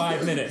like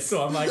 5 minutes,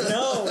 so I'm like,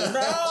 no.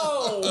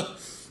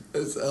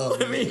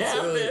 Let me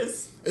have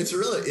this. It's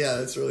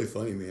really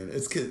funny, man.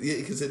 It's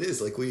because it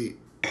is like I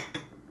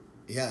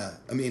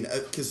mean,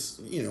 because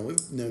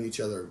we've known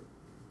each other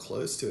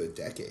close to a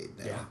decade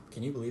now. Yeah,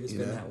 can you believe it's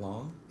been that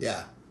long?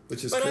 Yeah,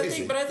 which is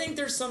crazy. I think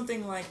there's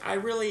something like I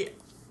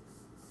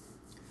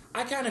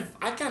kind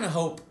of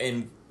hope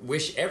and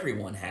wish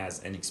everyone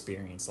has an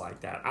experience like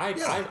that.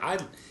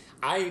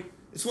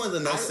 It's one of the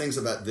nice things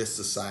about this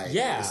society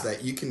is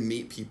that you can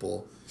meet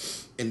people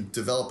and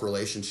develop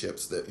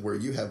relationships where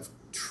you have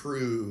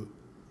true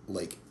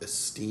like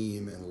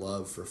esteem and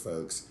love for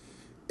folks,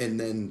 and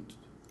then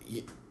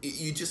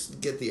you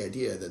just get the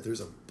idea that there's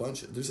a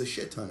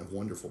shit ton of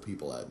wonderful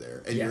people out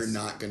there, and you're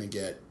not going to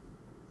get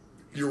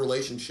your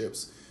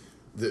relationships.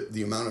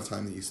 The amount of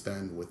time that you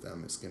spend with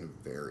them is going to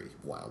vary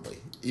wildly,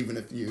 even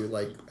if you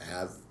like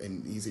have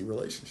an easy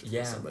relationship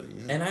with somebody.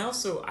 And I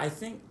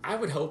think I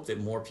would hope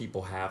that more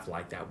people have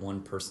like that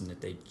one person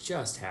that they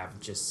just have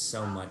just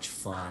so much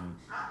fun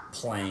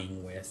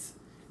playing with.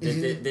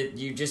 That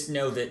you just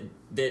know that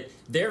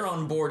they're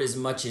on board as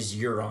much as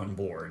you're on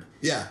board.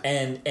 Yeah.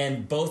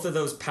 And both of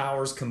those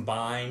powers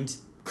combined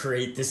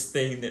create this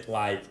thing that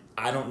like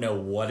I don't know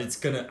what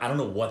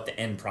the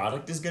end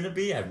product is gonna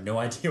be. I have no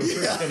idea where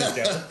it's gonna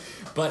go.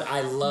 But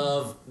I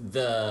love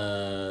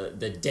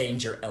the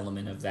danger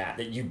element of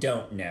that you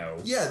don't know.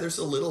 Yeah, there's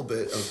a little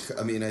bit of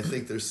I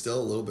think there's still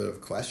a little bit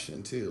of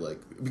question too, like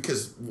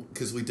because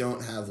we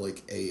don't have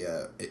like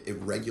a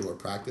regular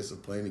practice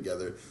of playing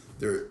together.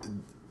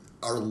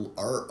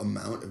 Our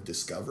amount of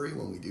discovery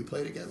when we do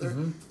play together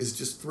is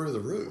just through the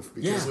roof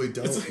because we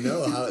don't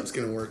know how it's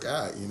going to work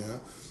out,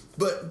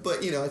 But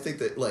I think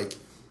that like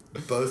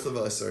both of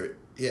us are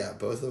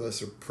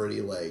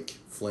pretty like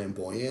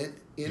flamboyant,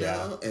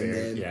 know, and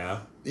then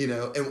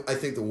and I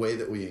think the way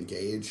that we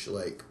engage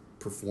like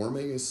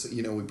performing is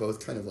we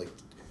both kind of like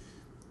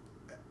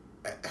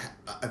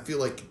I feel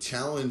like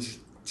challenge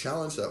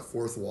challenge that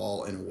fourth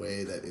wall in a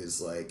way that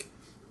is like,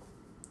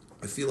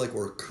 I feel like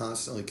we're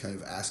constantly kind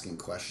of asking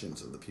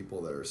questions of the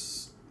people that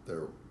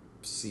are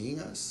seeing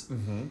us,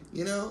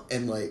 you know,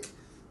 and like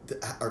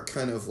are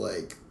kind of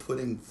like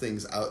putting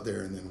things out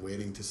there and then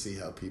waiting to see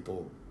how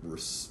people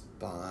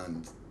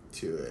respond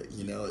to it.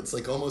 You know, it's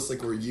like almost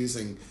like we're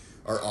using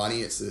our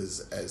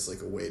audiences as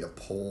like a way to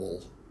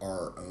poll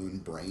our own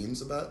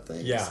brains about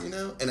things. You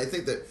know, and I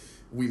think that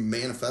we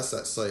manifest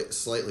that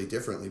slightly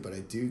differently, but I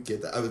do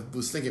get that. I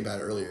was thinking about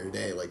it earlier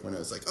today, like when I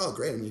was like, oh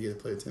great, I'm gonna get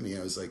to play with Timmy.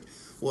 I was like,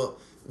 well,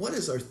 what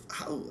is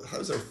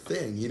how's our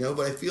thing, you know?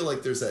 But I feel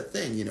like there's that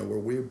thing, you know, where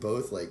we're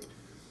both like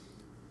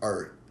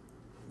are,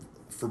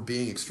 for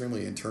being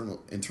extremely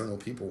internal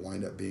people,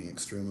 wind up being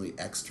extremely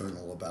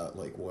external about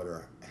like what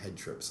our head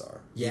trips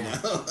are. Yeah,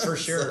 you know? for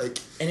sure. Like,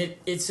 and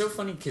it's so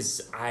funny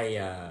because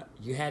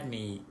you had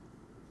me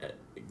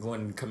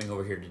coming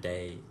over here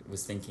today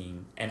was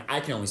thinking, and I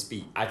can only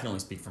speak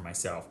for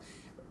myself,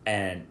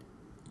 and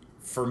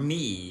for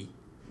me,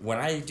 when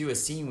I do a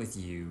scene with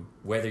you,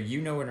 whether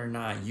you know it or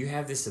not, you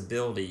have this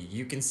ability.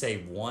 You can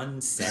say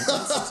one sentence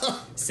well,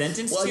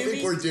 to I think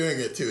me. we're doing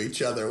it to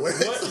each other. Where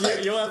it's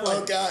like, you'll have like,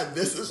 oh God,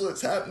 this is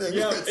what's happening.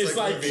 Yeah, it's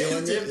like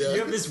you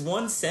have this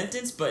one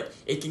sentence, but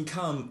it can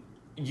come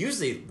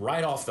usually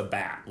right off the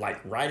bat,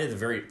 like right at the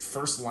very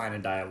first line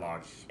of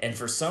dialogue. And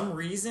for some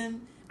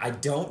reason, I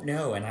don't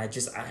know, and I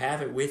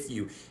have it with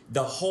you.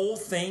 The whole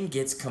thing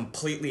gets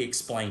completely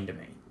explained to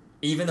me,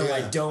 even though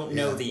I don't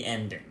know the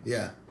ending.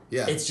 Yeah.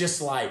 Yeah. It's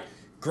just like,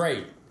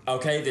 great,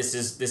 okay, this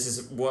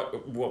is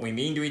what we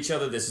mean to each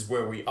other, this is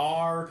where we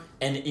are,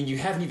 and you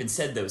haven't even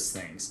said those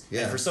things.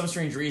 Yeah. And for some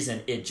strange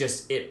reason,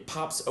 it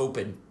pops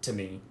open to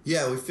me.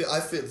 Yeah, I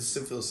feel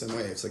the same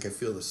way. It's like I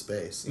feel the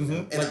space. You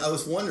know? And I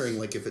was wondering,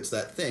 like, if it's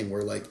that thing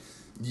where, like,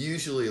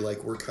 usually,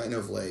 like, we're kind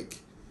of like,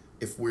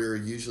 if we're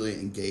usually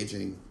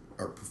engaging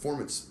our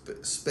performance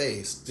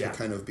space to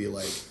kind of be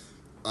like,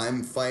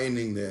 I'm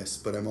finding this,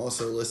 but I'm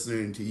also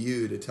listening to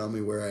you to tell me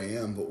where I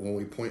am. But when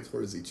we point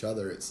towards each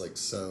other, it's like,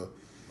 so,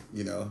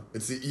 you know,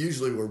 it's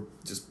usually we're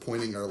just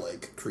pointing our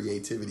like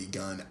creativity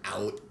gun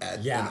out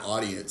at an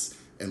audience,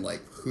 and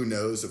like, who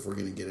knows if we're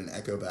going to get an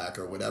echo back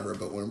or whatever.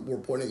 But when we're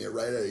pointing it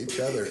right at each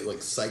other, it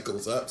like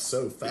cycles up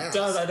so fast. It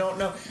does. I don't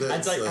know.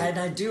 It's like,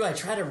 I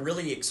try to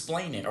really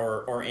explain it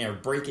or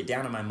break it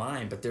down in my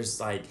mind, but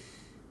there's like.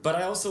 But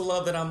I also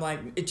love that I'm like,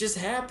 it just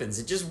happens.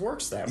 It just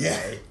works that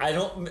way.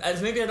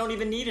 Maybe I don't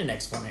even need an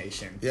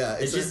explanation. Yeah,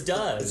 it just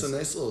does. It's a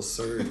nice little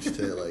surge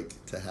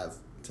to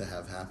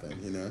have happen,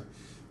 you know.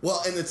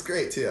 Well, and it's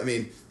great too. I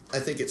mean, I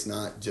think it's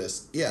not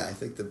just I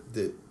think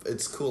that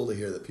it's cool to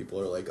hear that people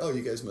are like, oh,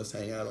 you guys must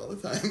hang out all the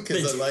time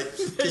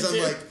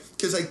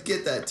because I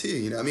get that too.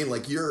 You know, I mean,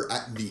 like you're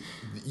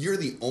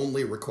the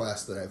only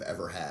request that I've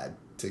ever had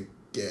to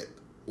get.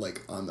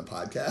 Like on the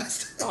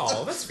podcast.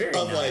 Oh, that's very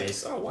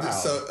nice. Like, oh wow.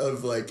 So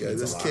of like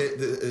this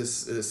kid.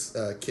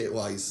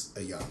 Well, he's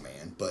a young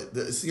man, but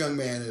this young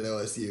man at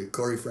OSU,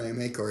 Corey Frame.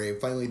 Hey, Corey, I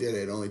finally did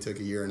it. It only took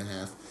a year and a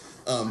half.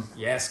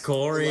 Yes,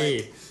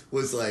 Corey like,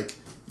 was like,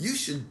 you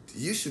should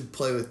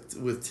play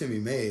with Timmy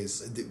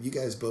Mayse. You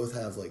guys both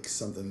have like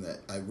something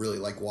that I really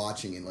like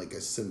watching, and like a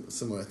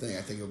similar thing.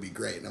 I think it would be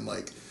great. And I'm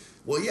like,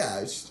 well,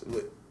 yeah,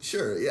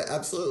 sure, yeah,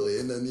 absolutely.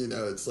 And then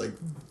it's like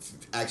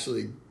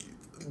actually.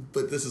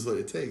 But this is what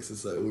it takes.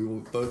 Is that we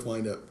will both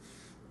wind up.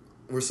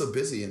 We're so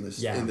busy in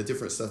this in the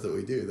different stuff that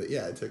we do that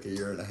it took a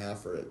year and a half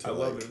for it to. I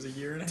love it. It was a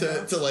year and a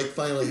half to like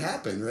finally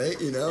happen, right?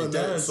 You know, and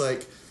then it's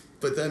like,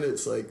 but then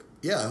it's like,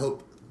 I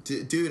hope,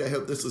 dude, I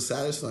hope this was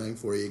satisfying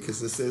for you because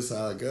this is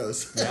how it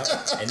goes. Yep.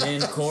 And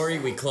then Corey,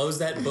 we close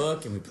that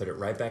book and we put it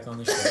right back on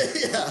the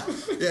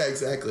show. yeah,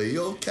 exactly.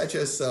 You'll catch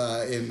us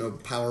in a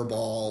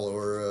Powerball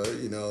or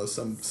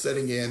some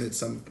setting in at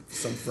some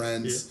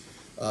friends. Yeah.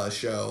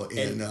 Show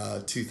in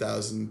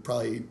 2000,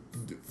 probably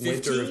 15?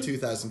 Winter of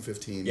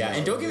 2015. Yeah,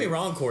 and don't get me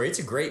wrong, Corey, it's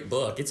a great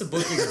book. It's a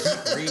book you can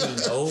keep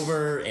reading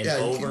over and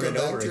over and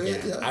over again.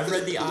 Yeah. I've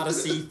read the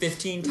Odyssey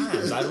 15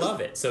 times. I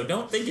love it. So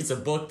don't think it's a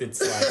book that's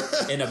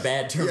like in a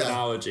bad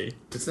terminology. Yeah.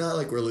 It's not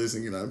like we're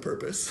losing it on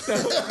purpose. No,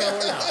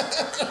 we're not.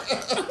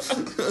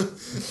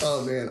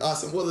 Oh man,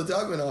 awesome. Well, the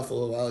dog went off a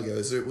little while ago.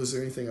 Was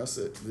there anything else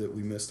that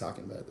we missed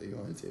talking about that you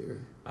wanted to?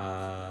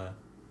 Or?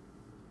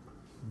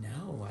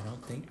 No, I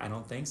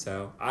don't think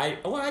so. I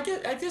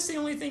guess the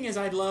only thing is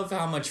I love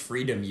how much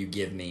freedom you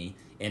give me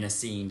in a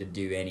scene to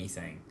do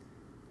anything.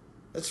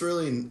 That's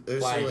really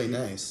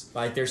nice.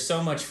 Like there's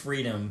so much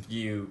freedom that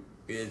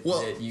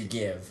you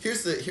give.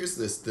 Here's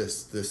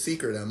the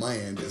secret on my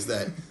end is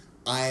that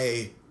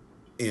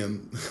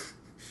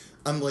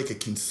I'm like a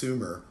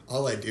consumer.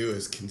 All I do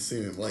is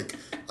consume. Like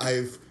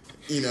I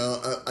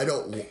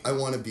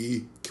want to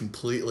be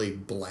completely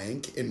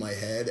blank in my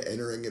head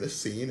entering in a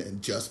scene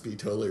and just be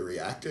totally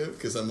reactive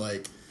because I'm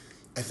like,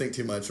 I think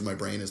too much and my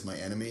brain is my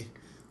enemy.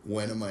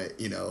 When am I,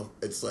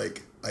 it's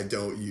like, I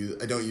don't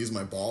use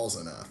my balls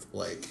enough.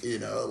 Like,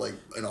 and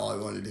all I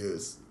want to do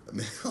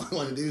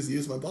is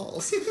use my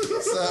balls.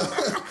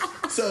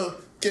 So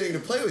getting to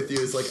play with you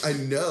is like, I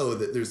know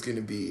that there's going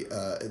to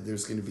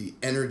be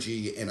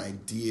energy and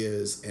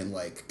ideas and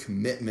like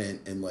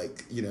commitment and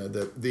like, you know,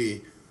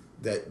 the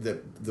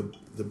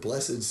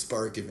blessed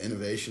spark of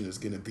innovation is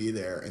going to be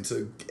there. And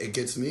so it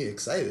gets me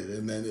excited.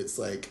 And then it's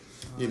like,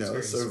 you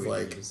know, sort of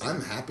like,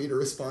 I'm happy to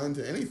respond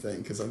to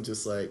anything because I'm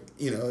just like,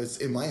 you know, it's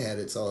in my head,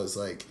 it's always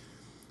like,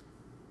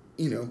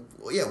 you know,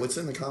 yeah, what's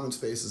in the common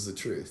space is the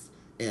truth.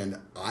 And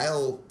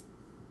I'll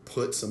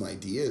put some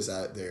ideas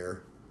out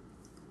there,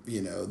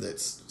 you know,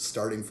 that's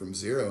starting from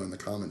zero in the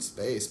common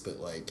space, but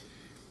like,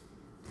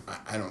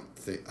 I don't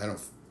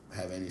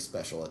have any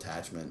special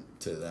attachment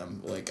to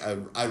them. Like, I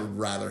would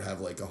rather have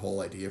like a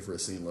whole idea for a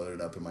scene loaded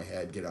up in my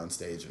head, get on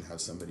stage and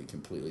have somebody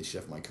completely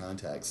shift my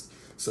context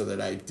so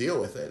that I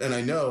deal with it. And I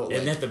know,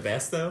 isn't that the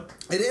best though?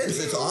 It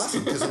is. It's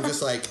awesome because I'm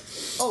just like,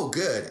 oh,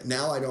 good.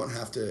 Now I don't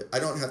have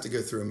to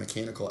go through a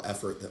mechanical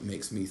effort that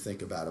makes me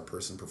think about a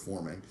person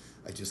performing.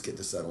 I just get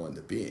to settle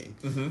into being.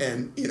 Mm-hmm.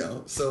 And, you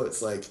know, so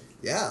it's like,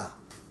 yeah,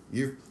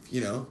 you're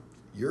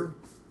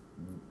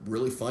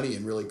really funny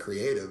and really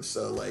creative.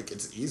 So like,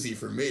 it's easy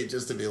for me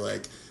just to be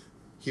like,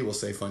 he will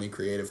say funny,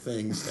 creative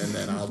things. And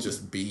then I'll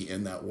just be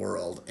in that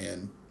world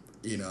and,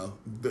 you know,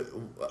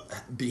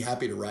 be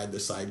happy to ride the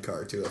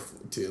sidecar to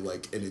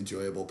like an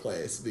enjoyable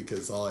place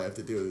because all I have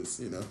to do is,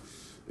 you know,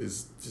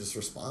 is just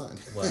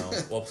respond.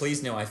 Well,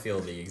 please know I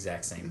feel the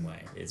exact same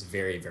way. It's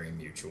very, very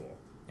mutual,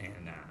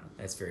 and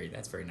that's very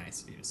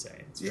nice of you to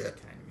say. It's very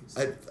kind of you to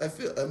say. I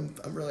feel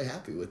I'm really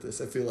happy with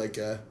this. I feel like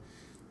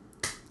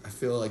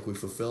we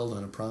fulfilled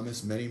on a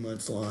promise many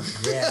months long.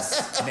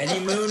 Yes,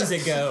 many moons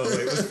ago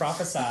it was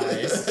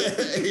prophesied.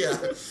 Yeah,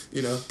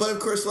 you know. But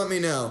of course, let me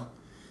know.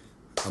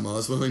 I'm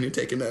always willing to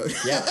take a note.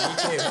 Yeah,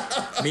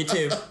 me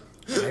too.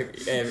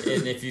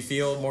 And if you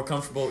feel more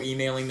comfortable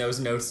emailing those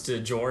notes to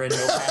Jorin,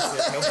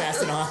 he'll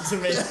pass it on to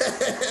me.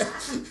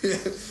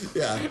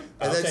 Yeah.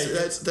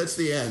 That's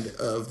the end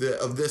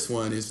of this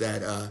one. Is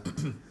that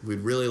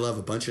we'd really love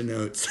a bunch of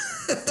notes.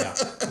 Yeah.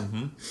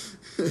 Mm-hmm.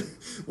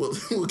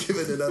 We'll give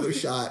it another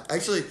shot.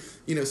 Actually,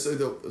 you know,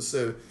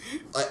 so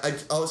I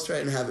always try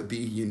and have it be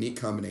unique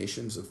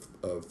combinations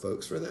of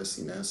folks for this.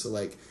 You know, so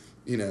like,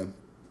 you know.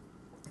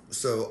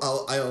 So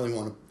I only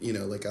want to, you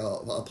know, like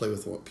I'll play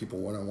with people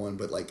one-on-one,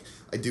 but like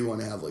I do want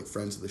to have like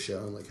friends of the show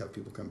and like have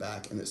people come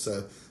back, and it's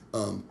so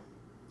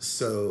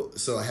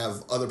I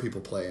have other people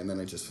play and then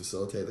I just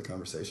facilitate the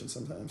conversation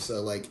sometimes.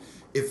 So like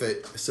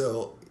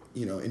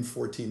you know, in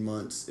 14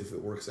 months, if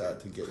it works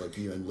out to get like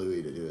you and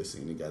Louis to do a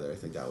scene together, I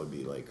think that would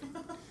be like,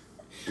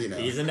 you know,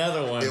 he's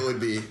another one. It would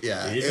be,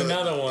 yeah. He's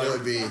another one. It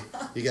would be,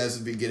 you guys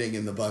would be getting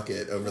in the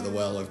bucket over the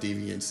well of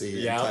deviancy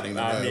and cutting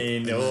the rope. I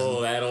mean,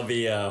 that'll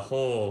be a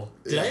whole.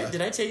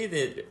 Did I tell you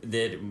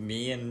that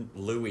me and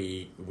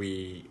Louis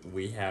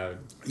we have?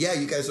 Yeah,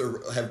 you guys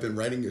have been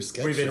writing your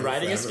sketch. We've been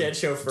writing forever. A sketch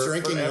show for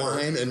drinking forever.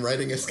 Wine and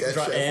writing a sketch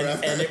show forever.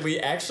 And we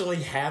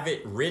actually have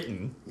it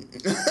written.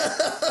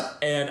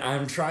 And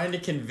I'm trying to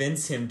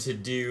convince him to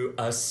do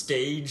a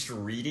staged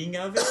reading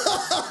of it.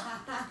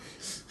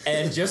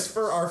 And just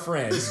for our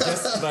friends,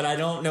 but I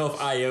don't know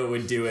if IO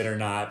would do it or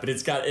not. But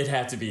it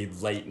had to be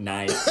late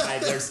night.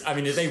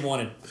 If they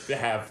wanted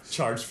to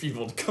charge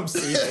people to come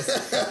see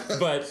this,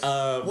 but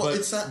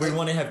we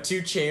want to have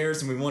 2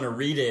 chairs and we want to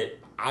read it.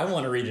 I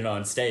want to read it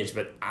on stage,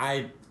 but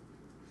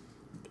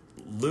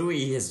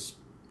Louis has.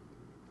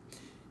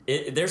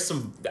 There's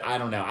some, I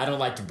don't know, I don't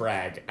like to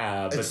brag,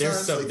 but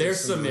there's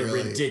some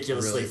really,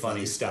 ridiculously really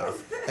funny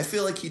stuff. I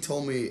feel like he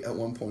told me at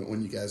one point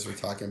when you guys were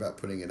talking about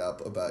putting it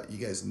up about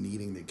you guys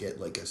needing to get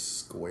like a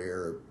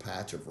square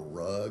patch of a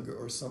rug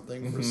or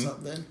something for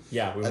something.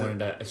 Yeah, we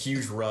wanted a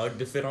huge rug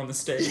to fit on the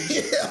stage.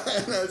 Yeah,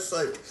 and I was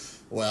like,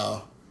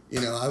 well,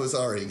 you know, I was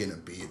already going to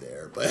be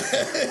there, but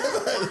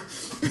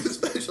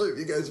especially if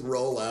you guys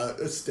roll out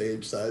a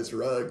stage-sized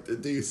rug to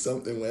do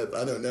something with,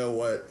 I don't know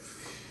what.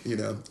 You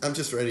know, I'm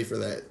just ready for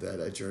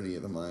that journey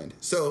of the mind.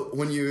 So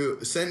when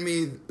you send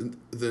me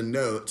the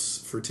notes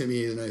for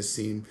Timmy and I's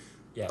scene,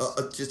 yes.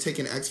 Just take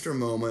an extra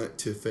moment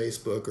to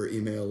Facebook or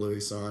email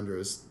Louis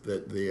Saunders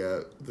that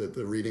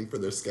the reading for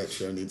their sketch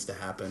show needs to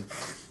happen.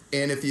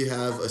 And if you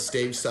have a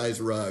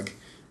stage-sized rug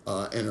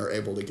and are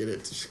able to get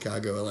it to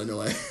Chicago,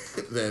 Illinois,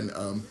 then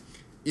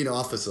you know,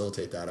 I'll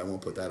facilitate that. I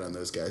won't put that on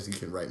those guys. You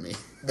can write me.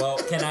 Well,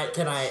 can I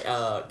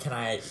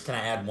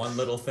add one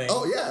little thing?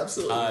 Oh yeah,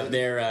 absolutely.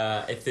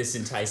 If this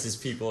entices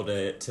people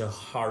to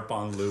harp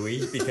on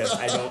Louis, because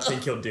I don't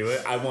think he'll do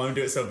it. I want him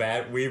to do it so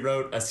bad. We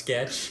wrote a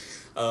sketch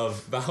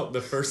about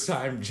the first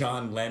time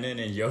John Lennon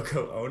and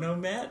Yoko Ono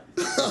met.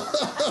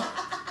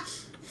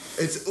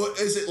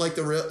 Is it like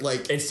the real,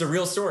 like... It's the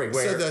real story.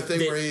 Where the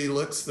thing where he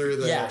looks through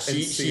the... Yeah,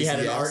 she had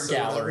an art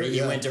gallery.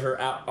 Yeah. He went to her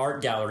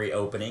art gallery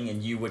opening,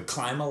 and you would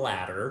climb a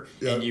ladder,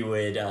 and you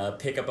would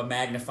pick up a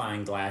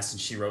magnifying glass,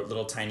 and she wrote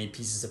little tiny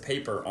pieces of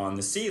paper on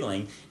the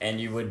ceiling, and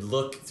you would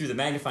look through the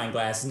magnifying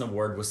glass, and the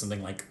word was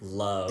something like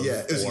love.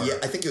 Yeah,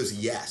 I think it was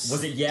yes.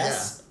 Was it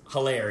yes? Yeah.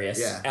 Hilarious.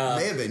 Yeah, it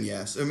may have been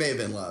yes. It may have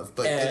been love,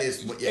 but it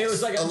is yes. It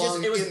was like in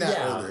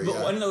that order.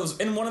 But one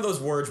of those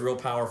words real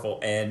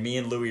powerful. And me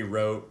and Louis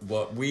wrote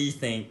what we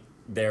think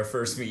their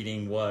first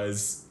meeting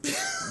was,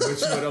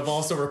 which would have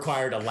also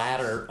required a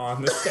ladder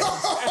on the stage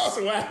as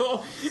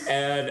well.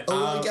 And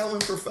we got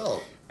one for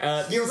Felt.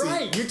 You're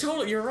right.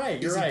 You're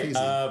right. Easy.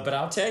 But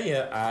I'll tell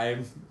you,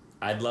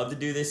 I'd love to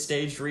do this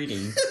staged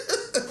reading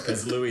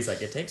because Louis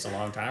like, it takes a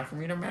long time for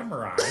me to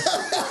memorize.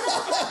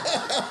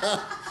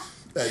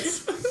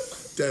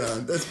 That's dead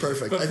on. That's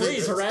perfect. But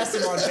please harass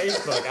him on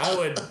Facebook.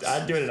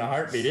 I'd do it in a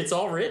heartbeat. It's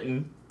all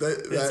written.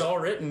 It's all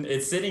written.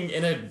 It's sitting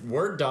in a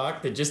Word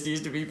doc that just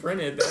needs to be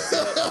printed. That's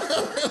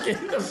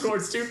it. Of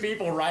course, 2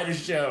 people write a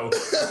show.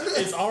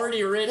 It's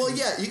already written. Well,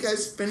 yeah, you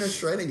guys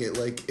finished writing it.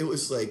 Like, it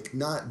was like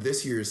not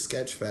this year's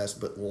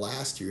Sketchfest, but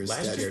last year's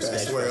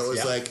Sketchfest, where it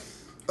was like,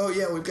 oh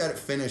yeah, we've got it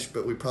finished,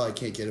 but we probably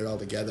can't get it all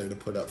together to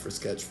put up for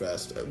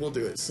Sketchfest. We'll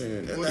do it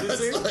soon. And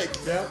that's like,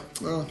 yeah.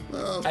 Oh,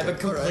 okay, I have a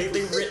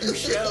completely written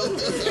show.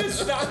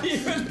 It's not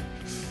even.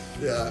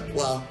 Yeah,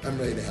 well, I'm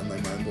ready to have my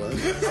mind blown.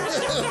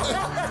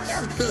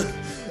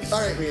 All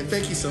right, man,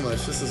 thank you so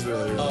much. This is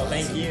really, really awesome.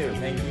 Thank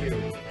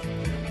you.